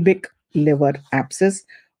amoebic liver abscess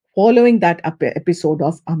following that episode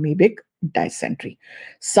of amoebic dysentery.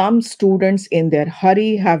 Some students, in their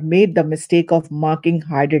hurry, have made the mistake of marking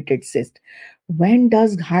hydrated cyst. When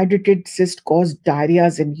does hydrated cyst cause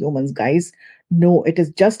diarrheas in humans, guys? No, it is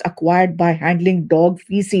just acquired by handling dog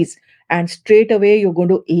feces, and straight away you're going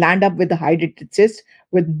to land up with the hydrated cyst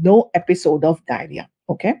with no episode of diarrhea.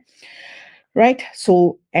 Okay. Right.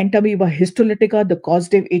 So Entamoeba histolytica, the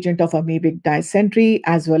causative agent of amoebic dysentery,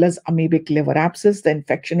 as well as amoebic liver abscess. The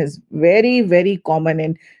infection is very, very common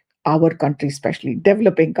in our country, especially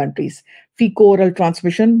developing countries. Fecal-oral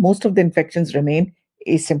transmission, most of the infections remain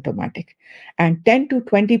asymptomatic. And 10 to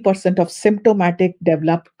 20% of symptomatic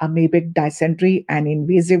develop amoebic dysentery and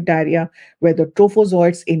invasive diarrhea, where the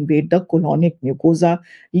trophozoites invade the colonic mucosa,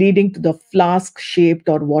 leading to the flask-shaped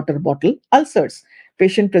or water bottle ulcers.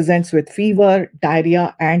 Patient presents with fever,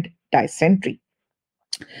 diarrhea, and dysentery.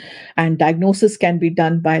 And diagnosis can be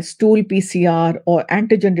done by stool PCR or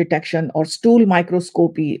antigen detection or stool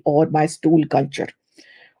microscopy or by stool culture.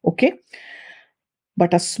 Okay.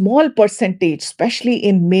 But a small percentage, especially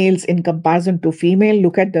in males in comparison to female,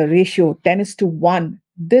 look at the ratio 10:1.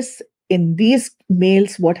 This in these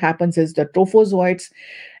males, what happens is the trophozoites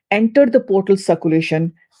enter the portal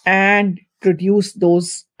circulation and produce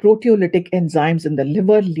those proteolytic enzymes in the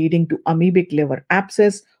liver, leading to amoebic liver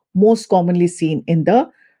abscess, most commonly seen in the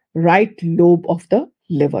right lobe of the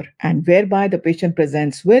liver, and whereby the patient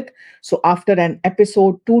presents with, so after an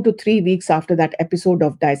episode, 2 to 3 weeks after that episode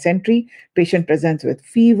of dysentery, patient presents with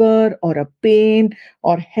fever or a pain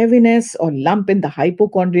or heaviness or lump in the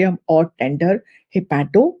hypochondrium or tender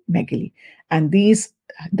hepatomegaly. And these,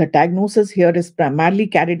 the diagnosis here is primarily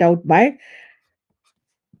carried out by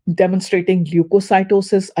demonstrating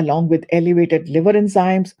leukocytosis along with elevated liver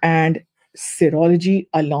enzymes, and serology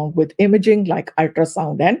along with imaging like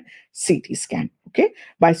ultrasound and CT scan. Okay.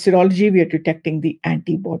 By serology, we are detecting the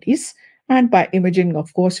antibodies, and by imaging,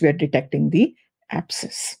 of course, we are detecting the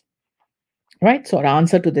abscess. Right. So our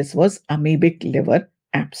answer to this was amoebic liver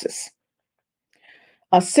abscess.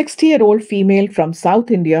 A 60-year-old female from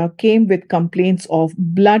South India came with complaints of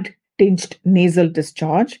blood tinged nasal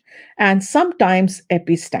discharge and sometimes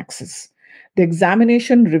epistaxis. The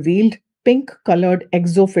examination revealed pink colored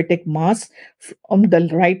exophytic mass from the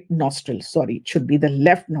right nostril. Sorry, it should be the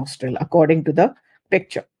left nostril, according to the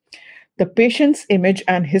picture. The patient's image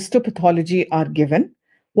and histopathology are given.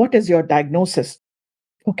 What is your diagnosis?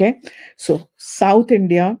 Okay, so South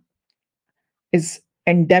India is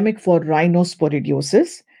endemic for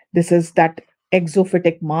rhinosporidiosis. This is that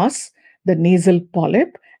exophytic mass, the nasal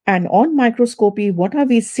polyp. And on microscopy, what are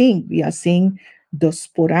we seeing? We are seeing the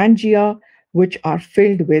sporangia, which are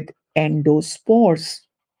filled with endospores.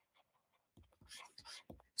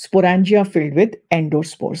 Sporangia filled with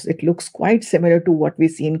endospores. It looks quite similar to what we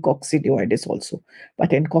see in coccidioides also.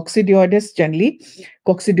 But in coccidioides, generally,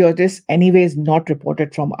 coccidioides anyway is not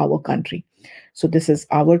reported from our country. So this is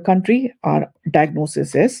our country. Our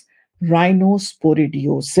diagnosis is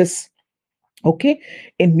rhinosporidiosis. Okay.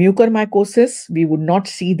 In mucormycosis, we would not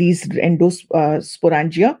see these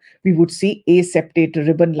endosporangia. We would see aseptate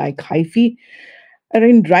ribbon-like hyphae. And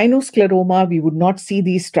in rhinoscleroma, we would not see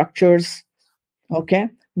these structures. Okay.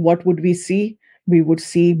 What would we see? We would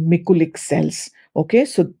see Mikulic cells. Okay.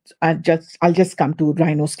 So I'll just come to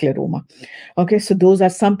rhinoscleroma. Okay. So those are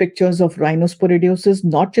some pictures of rhinosporidiosis,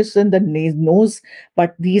 not just in the nose,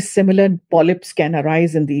 but these similar polyps can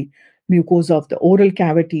arise in the mucosa of the oral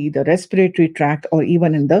cavity, the respiratory tract, or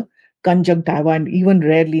even in the conjunctiva, and even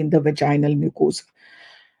rarely in the vaginal mucosa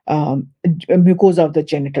of the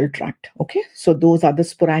genital tract. Okay. So those are the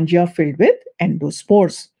sporangia filled with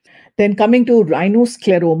endospores. Then coming to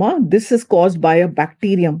rhinoscleroma, this is caused by a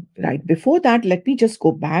bacterium, right? Before that, let me just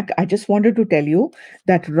go back. I just wanted to tell you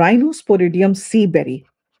that Rhinosporidium seaberry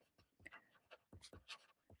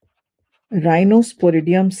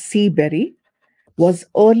was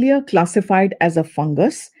earlier classified as a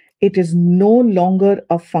fungus. It is no longer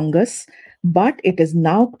a fungus, but it is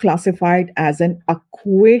now classified as an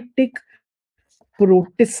aquatic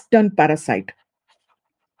protestant parasite.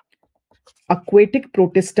 Aquatic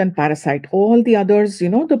protestant parasite. All the others,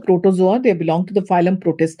 the protozoa, they belong to the phylum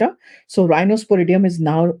Protista. So rhinosporidium is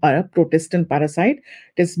now a protestant parasite.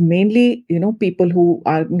 It is mainly, people who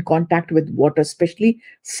are in contact with water, especially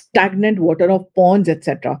stagnant water of ponds,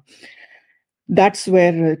 etc. That's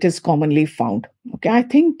where it is commonly found. Okay, I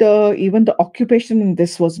think the even the occupation in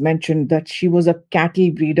this was mentioned, that she was a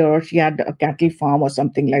cattle breeder or she had a cattle farm or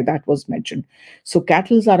something like that was mentioned. So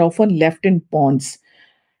cattle are often left in ponds,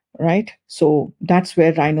 right? So that's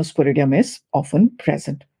where rhinosporidium is often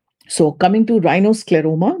present. So coming to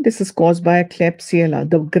rhinoscleroma, this is caused by Klebsiella,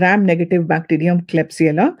 the gram-negative bacterium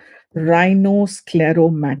Klebsiella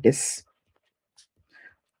rhinoscleromatis,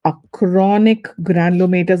 a chronic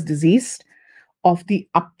granulomatous disease of the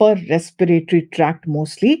upper respiratory tract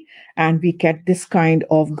mostly, and we get this kind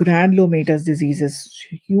of granulomatous diseases.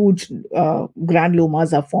 Huge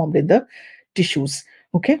granulomas are formed in the tissues.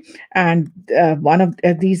 Okay, and one of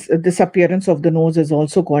these this appearance of the nose is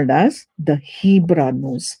also called as the Hebra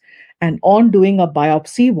nose. And on doing a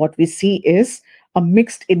biopsy, what we see is a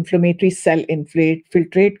mixed inflammatory cell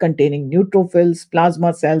infiltrate containing neutrophils,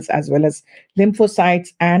 plasma cells, as well as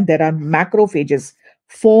lymphocytes, and there are macrophages,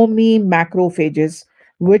 foamy macrophages,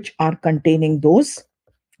 which are containing those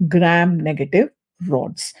gram-negative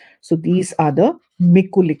rods. So these are the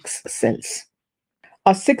Mikulic's cells.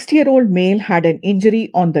 A 60-year-old male had an injury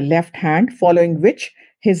on the left hand, following which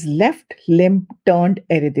his left limb turned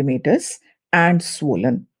erythematous and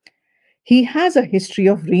swollen. He has a history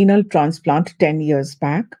of renal transplant 10 years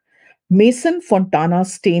back. Mason Fontana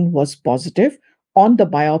stain was positive on the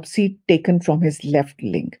biopsy taken from his left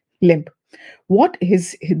limb. What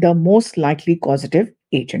is the most likely causative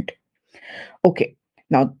agent? Okay,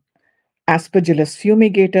 now Aspergillus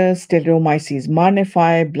fumigatus, Stellaromyces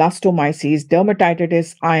marnifi, Blastomyces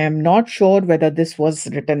dermatitis. I am not sure whether this was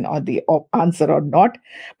written on the answer or not,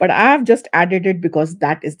 but I have just added it because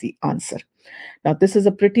that is the answer. Now, this is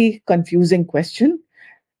a pretty confusing question.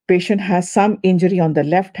 Patient has some injury on the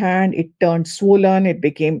left hand, it turned swollen, it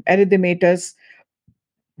became erythematous.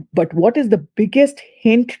 But what is the biggest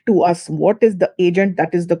hint to us? What is the agent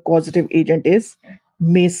that is the causative agent is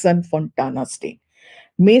Mason Fontana stain.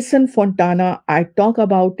 Mason Fontana, I talk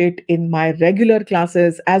about it in my regular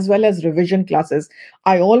classes as well as revision classes.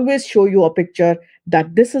 I always show you a picture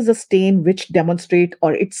that this is a stain which demonstrate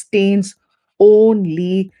or it stains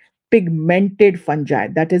only pigmented fungi,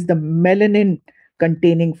 that is the melanin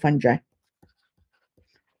containing fungi.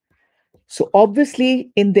 So,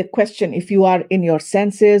 obviously, in the question, if you are in your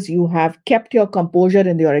senses, you have kept your composure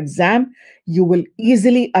in your exam, you will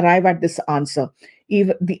easily arrive at this answer.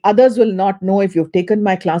 Even the others will not know if you've taken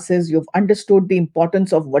my classes, you've understood the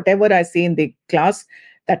importance of whatever I say in the class.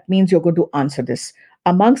 That means you're going to answer this.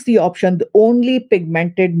 Amongst the option, the only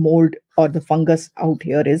pigmented mold or the fungus out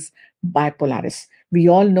here is bipolaris. We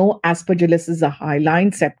all know Aspergillus is a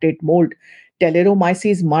hyaline septate mold.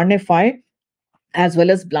 Telleromyces marnifi as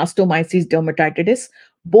well as Blastomyces dermatitis.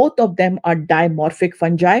 Both of them are dimorphic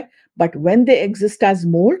fungi, but when they exist as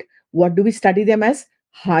mold, what do we study them as?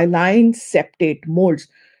 Hyaline septate molds.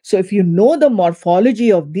 So if you know the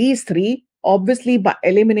morphology of these three, obviously by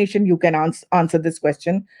elimination you can answer this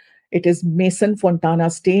question. It is Mason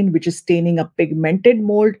Fontana stain, which is staining a pigmented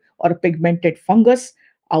mold or a pigmented fungus.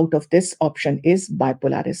 Out of this option is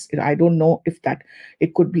bipolaris. I don't know if that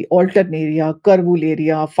it could be alternaria,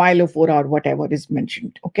 curvularia, phylophora, or whatever is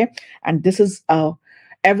mentioned. Okay. And this is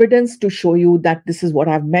evidence to show you that this is what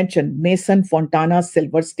I've mentioned. Mason Fontana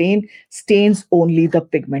silver stain stains only the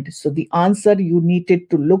pigment. So the answer you needed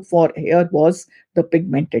to look for here was the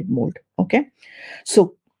pigmented mold. Okay.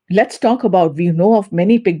 So let's talk about, we know of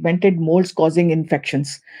many pigmented molds causing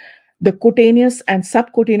infections. The cutaneous and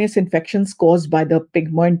subcutaneous infections caused by the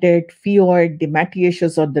pigmented, pheoid,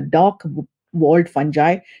 dematiaceous, or the dark walled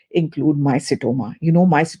fungi include mycetoma. You know,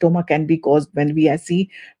 mycetoma can be caused when we see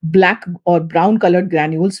black or brown colored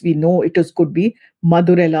granules. We know could be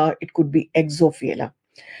Madurella, it could be Exophiala.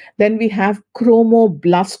 Then we have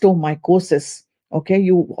chromoblastomycosis. Okay,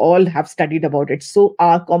 you all have studied about it. So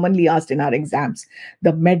are commonly asked in our exams.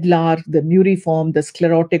 The medlar, the muriform, the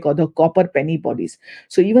sclerotic, or the copper penny bodies.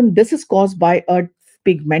 So even this is caused by a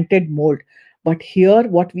pigmented mold. But here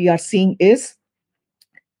what we are seeing is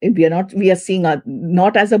we are seeing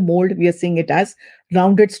not as a mold, we are seeing it as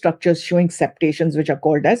rounded structures showing septations, which are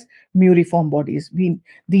called as muriform bodies.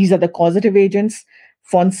 These are the causative agents: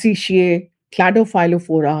 Fonsecaceae,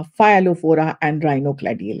 Cladophylophora, Phyllophora, and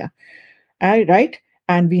Rhinocladiella. Right?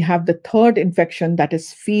 And we have the third infection, that is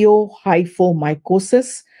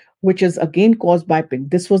pheohyphomycosis, which is again caused by pig.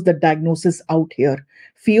 This was the diagnosis out here.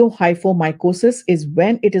 Pheohyphomycosis is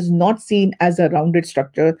when it is not seen as a rounded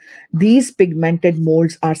structure. These pigmented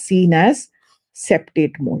molds are seen as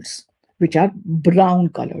septate molds, which are brown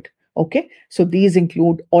colored. Okay, so these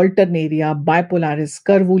include Alternaria, Bipolaris,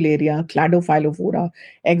 Curvularia, Cladophylophora,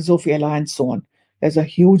 Exophiala, and so on. There's a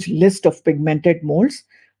huge list of pigmented molds.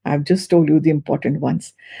 I've just told you the important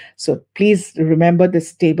ones. So please remember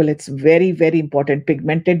this table. It's very, very important.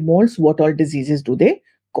 Pigmented molds, what all diseases do they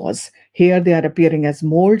cause? Here they are appearing as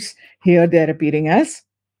molds. Here they are appearing as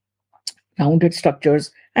rounded structures.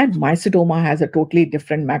 And mycetoma has a totally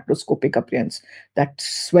different macroscopic appearance, that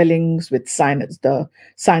swellings with the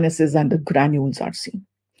sinuses and the granules are seen.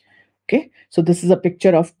 Okay, so this is a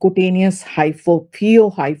picture of cutaneous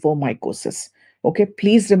pheohyphomycosis. Okay,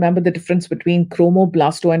 please remember the difference between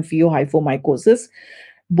chromoblasto and pheohyphomycosis.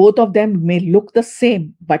 Both of them may look the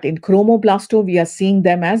same, but in chromoblasto, we are seeing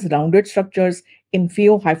them as rounded structures. In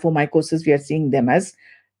pheohyphomycosis, we are seeing them as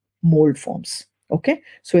mold forms. Okay,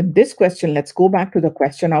 so in this question, let's go back to the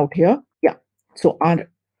question out here. Yeah, so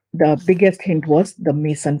the biggest hint was the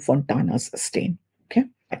Mason Fontana's stain. Okay,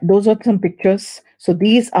 those are some pictures. So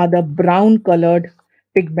these are the brown colored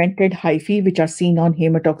pigmented hyphae which are seen on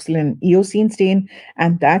hematoxylin and eosine stain,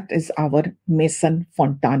 and that is our Mason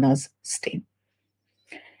Fontana's stain.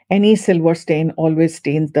 Any silver stain always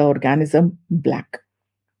stains the organism black.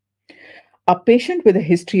 A patient with a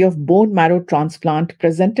history of bone marrow transplant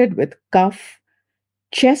presented with cough,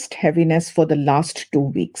 chest heaviness for the last 2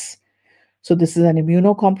 weeks. So this is an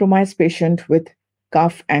immunocompromised patient with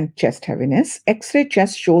cough and chest heaviness. X-ray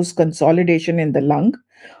chest shows consolidation in the lung.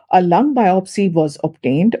 A lung biopsy was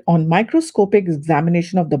obtained. On microscopic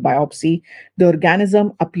examination of the biopsy, the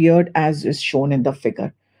organism appeared as is shown in the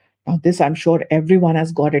figure. Now, this I'm sure everyone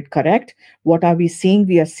has got it correct. What are we seeing?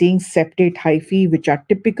 We are seeing septate hyphae, which are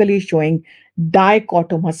typically showing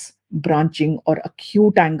dichotomous branching or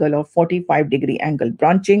acute angle or 45-degree angle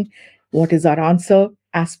branching. What is our answer?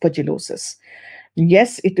 Aspergillosis.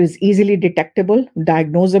 Yes, it is easily detectable,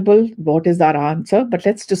 diagnosable. What is our answer? But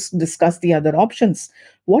let's just discuss the other options.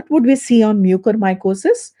 What would we see on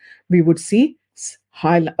mucormycosis? We would see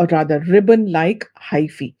or rather ribbon-like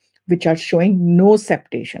hyphae, which are showing no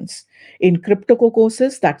septations. In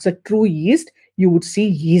cryptococcosis, that's a true yeast. You would see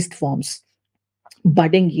yeast forms,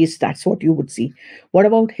 budding yeast. That's what you would see. What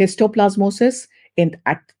about histoplasmosis? In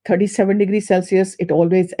at 37 degrees Celsius, it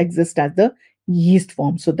always exists as the yeast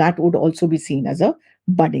form. So that would also be seen as a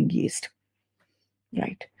budding yeast,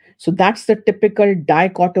 right? So that's the typical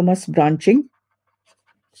dichotomous branching,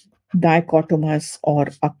 dichotomous or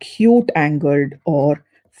acute angled or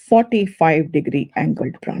 45-degree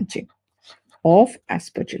angled branching of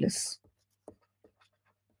Aspergillus,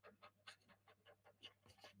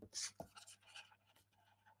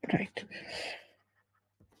 right?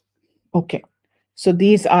 Okay. So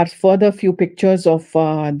these are further few pictures of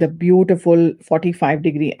the beautiful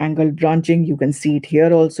 45-degree angle branching. You can see it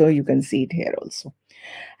here also. You can see it here also.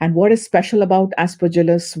 And what is special about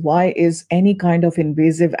Aspergillus? Why is any kind of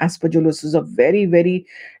invasive Aspergillus is a very, very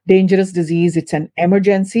dangerous disease? It's an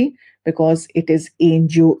emergency because it is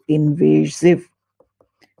angio-invasive.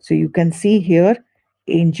 So you can see here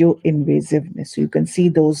angio-invasiveness. So you can see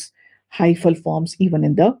those hyphal forms even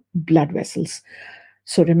in the blood vessels.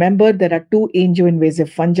 So remember, there are two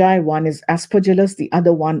angio-invasive fungi. One is Aspergillus, the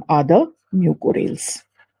other one are the mucorales,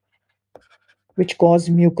 which cause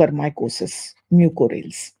mucormycosis,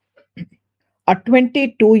 mucorales. A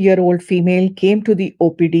 22-year-old female came to the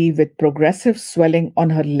OPD with progressive swelling on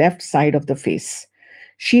her left side of the face.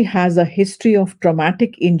 She has a history of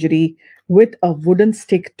traumatic injury with a wooden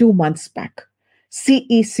stick 2 months back.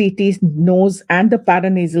 CECT nose and the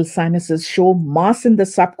paranasal sinuses show mass in the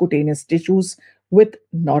subcutaneous tissues with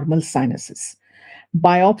normal sinuses.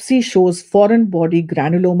 Biopsy shows foreign body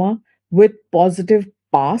granuloma with positive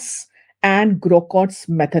PAS and Grocot's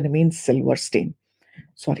methenamine silver stain.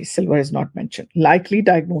 Sorry, silver is not mentioned. Likely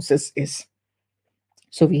diagnosis is.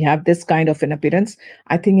 So we have this kind of an appearance.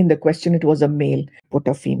 I think in the question it was a male, put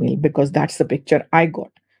a female because that's the picture I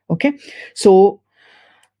got. Okay. So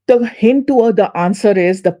the hint to the answer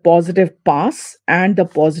is the positive PAS and the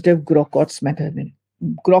positive Grocot's methenamine.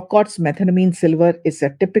 Grocot's methenamine silver is a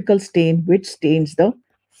typical stain which stains the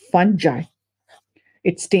fungi.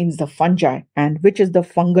 It stains the fungi. And which is the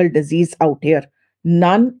fungal disease out here?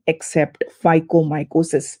 None except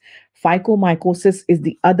phycomycosis. Phycomycosis is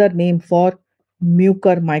the other name for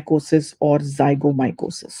mucormycosis or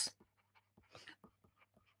zygomycosis.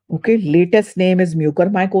 Okay, latest name is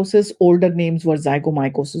mucormycosis. Older names were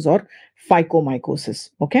zygomycosis or phycomycosis.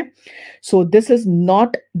 Okay, so this is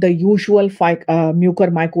not the usual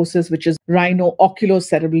mucormycosis, which is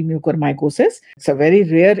rhino-oculocerebral mucormycosis. It's a very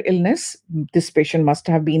rare illness. This patient must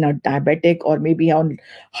have been a diabetic or maybe on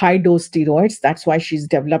high dose steroids. That's why she's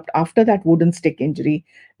developed after that wooden stick injury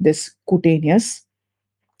this cutaneous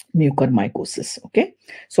mucormycosis. Okay,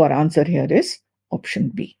 so our answer here is option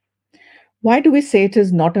B. Why do we say it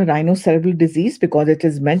is not a rhinocerebral disease? Because it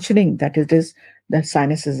is mentioning that it is the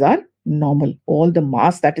sinuses are normal. All the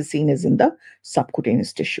mass that is seen is in the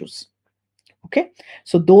subcutaneous tissues. Okay,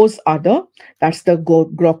 so those are that's the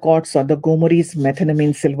Grocot's or the Gomory's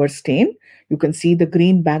methenamine silver stain. You can see the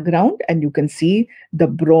green background and you can see the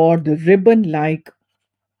broad ribbon-like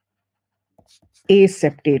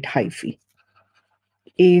aseptate hyphae.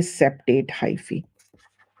 Aseptate hyphae.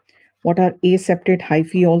 What are aseptate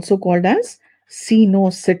hyphae also called as?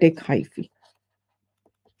 Cenocytic hyphae.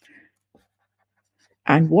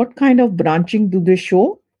 And what kind of branching do they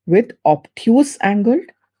show? With obtuse angled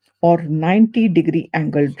or 90-degree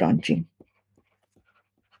angled branching.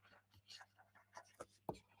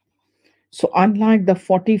 So unlike the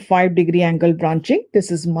 45-degree angle branching, this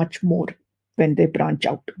is much more when they branch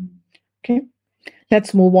out. Okay,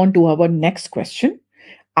 let's move on to our next question.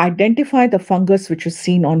 Identify the fungus which is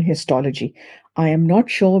seen on histology. I am not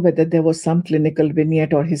sure whether there was some clinical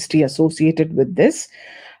vignette or history associated with this.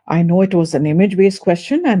 I know it was an image-based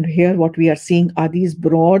question, and here what we are seeing are these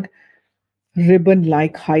broad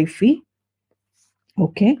ribbon-like hyphae,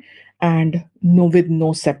 okay, and no with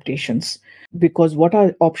no septations. Because what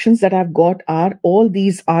are options that I've got are all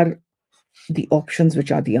these are the options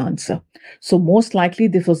which are the answer. So most likely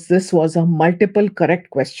this was a multiple correct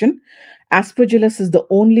question. Aspergillus is the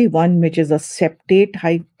only one which is a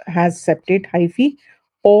has septate hyphae.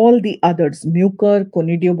 All the others, Mucor,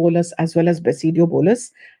 Conidiobolus, as well as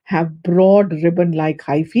Basidiobolus, have broad ribbon-like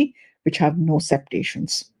hyphae which have no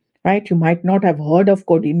septations. Right? You might not have heard of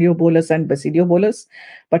Conidiobolus and Basidiobolus,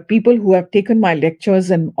 but people who have taken my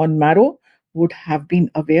lectures on marrow would have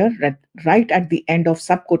been aware that right at the end of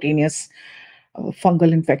subcutaneous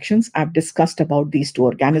fungal infections. I've discussed about these two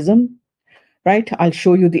organisms, right? I'll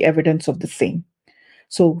show you the evidence of the same.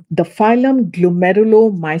 So the phylum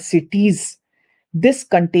Glomerulomycetes, this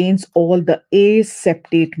contains all the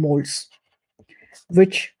aseptate molds,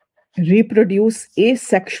 which reproduce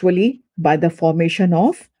asexually by the formation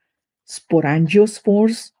of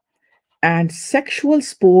sporangiospores, and sexual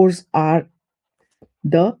spores are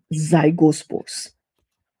the zygospores.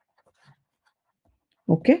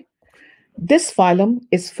 Okay. This phylum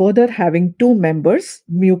is further having two members,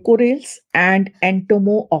 mucorales and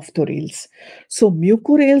entomophthalales. So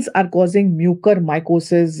mucorales are causing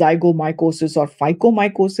mucormycosis, zygomycosis, or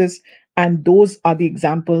phycomycosis, and those are the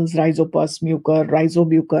examples: Rhizopus, mucor,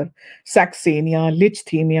 rhizomucor, saxenia,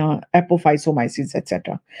 lichthemia, apophysomyces,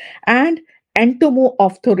 etc. And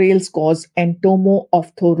entomophthalales cause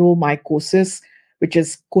entomophthoromycosis, which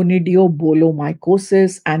is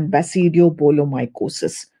conidiobolomycosis and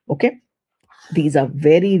basidiobolomycosis. Okay, these are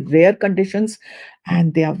very rare conditions,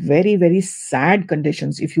 and they are very, very sad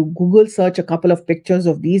conditions. If you Google search a couple of pictures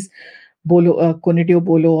of these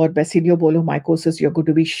conidiobolo or basidiobolomycosis, you're going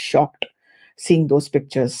to be shocked seeing those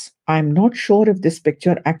pictures. I'm not sure if this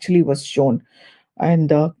picture actually was shown in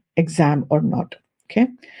the exam or not. Okay,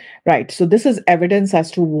 right. So this is evidence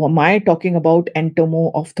as to why talking about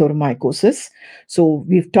entomophthalmycosis. So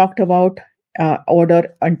we've talked about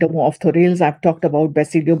order Entomophthalales. I've talked about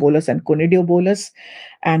Basidiobolus and Conidiobolus,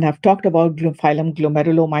 and I've talked about phylum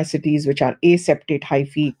Glomerulomycetes, which are aseptate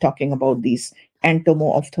hyphae, talking about these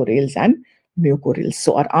Entomophthalales and mucorales.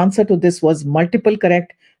 So our answer to this was multiple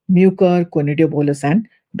correct: mucor, Conidiobolus, and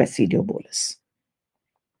Basidiobolus.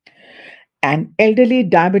 An elderly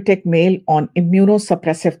diabetic male on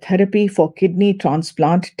immunosuppressive therapy for kidney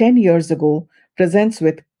transplant 10 years ago presents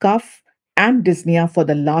with cough and dyspnea for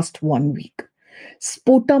the last 1 week.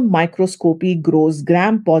 Sputum microscopy grows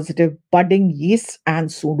gram-positive budding yeast and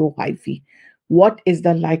pseudohyphae. What is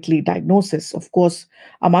the likely diagnosis? Of course,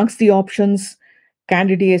 amongst the options,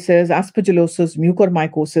 candidiasis, aspergillosis,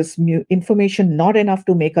 mucormycosis, information not enough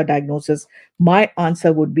to make a diagnosis. My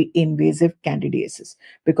answer would be invasive candidiasis,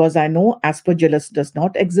 because I know aspergillus does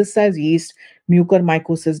not exist as yeast,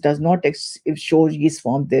 mucormycosis does not show yeast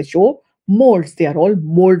form, they show molds, they are all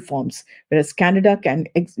mold forms, whereas candida can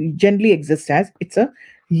generally exist as it's a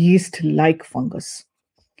yeast-like fungus,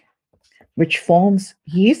 which forms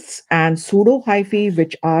yeasts, and pseudohyphae,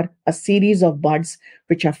 which are a series of buds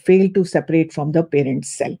which have failed to separate from the parent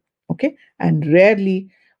cell. Okay, and rarely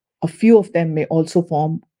a few of them may also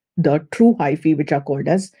form the true hyphae, which are called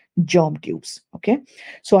as germ tubes. Okay,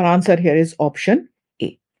 so our answer here is option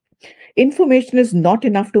A. Information is not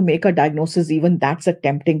enough to make a diagnosis, even that's a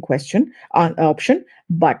tempting question option.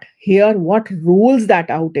 But here, what rules that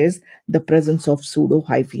out is the presence of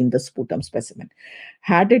pseudohyphae in the sputum specimen.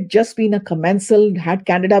 Had it just been a commensal, had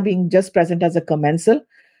Candida being just present as a commensal,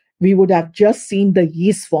 we would have just seen the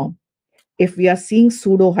yeast form. If we are seeing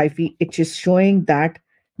pseudohyphae, it is showing that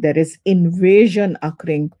there is invasion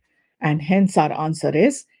occurring, and hence our answer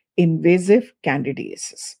is invasive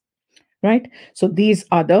candidiasis. Right? So these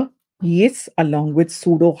are the yeasts along with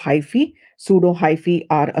pseudohyphae. Pseudohyphae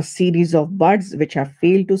are a series of buds which have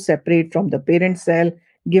failed to separate from the parent cell,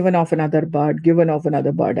 given off another bud, given off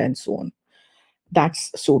another bud, and so on.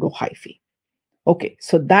 That's pseudohyphae. Okay,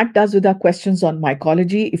 so that does with our questions on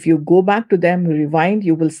mycology. If you go back to them, rewind,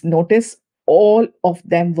 you will notice all of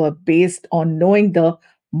them were based on knowing the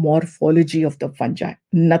morphology of the fungi,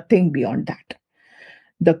 nothing beyond that.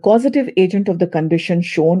 The causative agent of the condition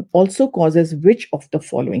shown also causes which of the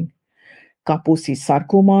following? Kaposi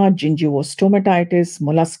sarcoma, gingivostomatitis,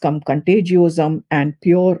 molluscum contagiosum, and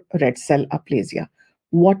pure red cell aplasia.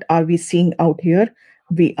 What are we seeing out here?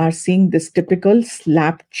 We are seeing this typical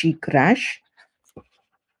slap cheek rash.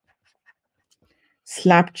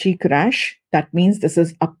 Slap cheek rash, that means this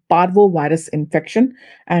is a parvovirus infection.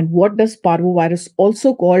 And what does parvovirus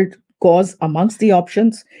also cause amongst the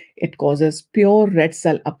options? It causes pure red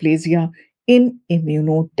cell aplasia in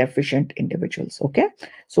immunodeficient individuals. Okay,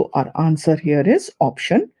 so our answer here is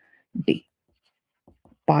option D.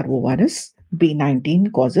 Parvovirus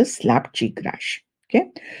B19 causes slap cheek rash. Okay,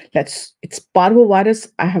 it's parvovirus,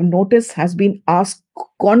 I have noticed, has been asked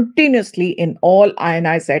continuously in all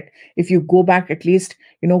INI-CET. If you go back at least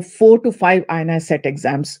 4 to 5 INI-CET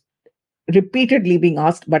exams, repeatedly being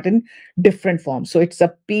asked, but in different forms. So it's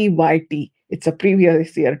a PYT. It's a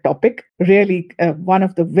previous year topic, really one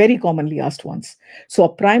of the very commonly asked ones. So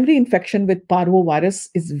a primary infection with parvovirus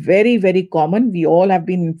is very, very common. We all have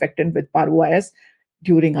been infected with parvovirus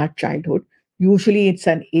during our childhood. Usually it's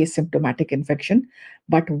an asymptomatic infection,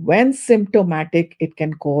 but when symptomatic, it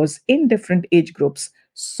can cause in different age groups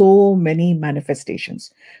so many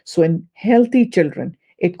manifestations. So in healthy children,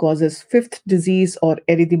 it causes fifth disease or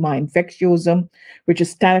erythema infectiosum, which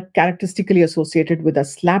is characteristically associated with a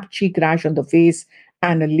slap cheek rash on the face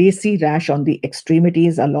and a lacy rash on the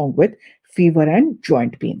extremities, along with fever and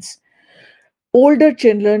joint pains. Older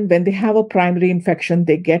children, when they have a primary infection,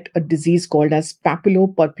 they get a disease called as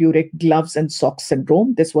papillopurpuric gloves and socks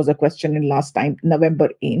syndrome. This was a question in last time, November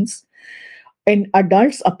AIMS. In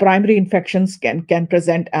adults, a primary infections can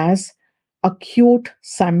present as acute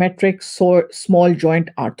symmetric small joint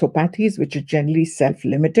arthropathies, which is generally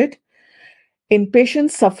self-limited. In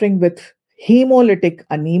patients suffering with hemolytic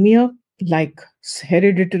anemia, like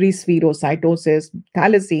hereditary spherocytosis,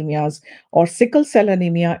 thalassemias, or sickle cell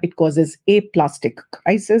anemia, it causes aplastic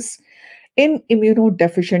crisis. In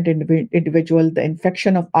immunodeficient individual, the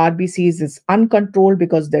infection of RBCs is uncontrolled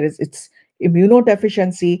because there is its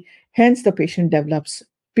immunodeficiency. Hence, the patient develops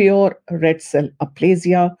pure red cell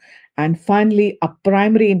aplasia. And finally, a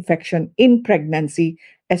primary infection in pregnancy,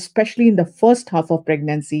 especially in the first half of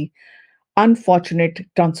pregnancy, unfortunate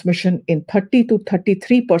transmission in 30 to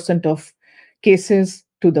 33% of cases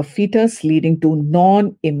to the fetus, leading to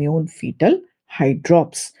non-immune fetal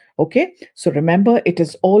hydrops. Okay, so remember, it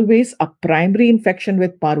is always a primary infection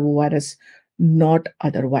with parvovirus, not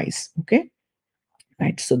otherwise. Okay,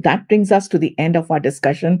 right. So that brings us to the end of our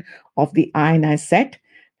discussion of the INI-CET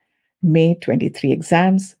May 23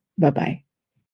 exams. Bye bye.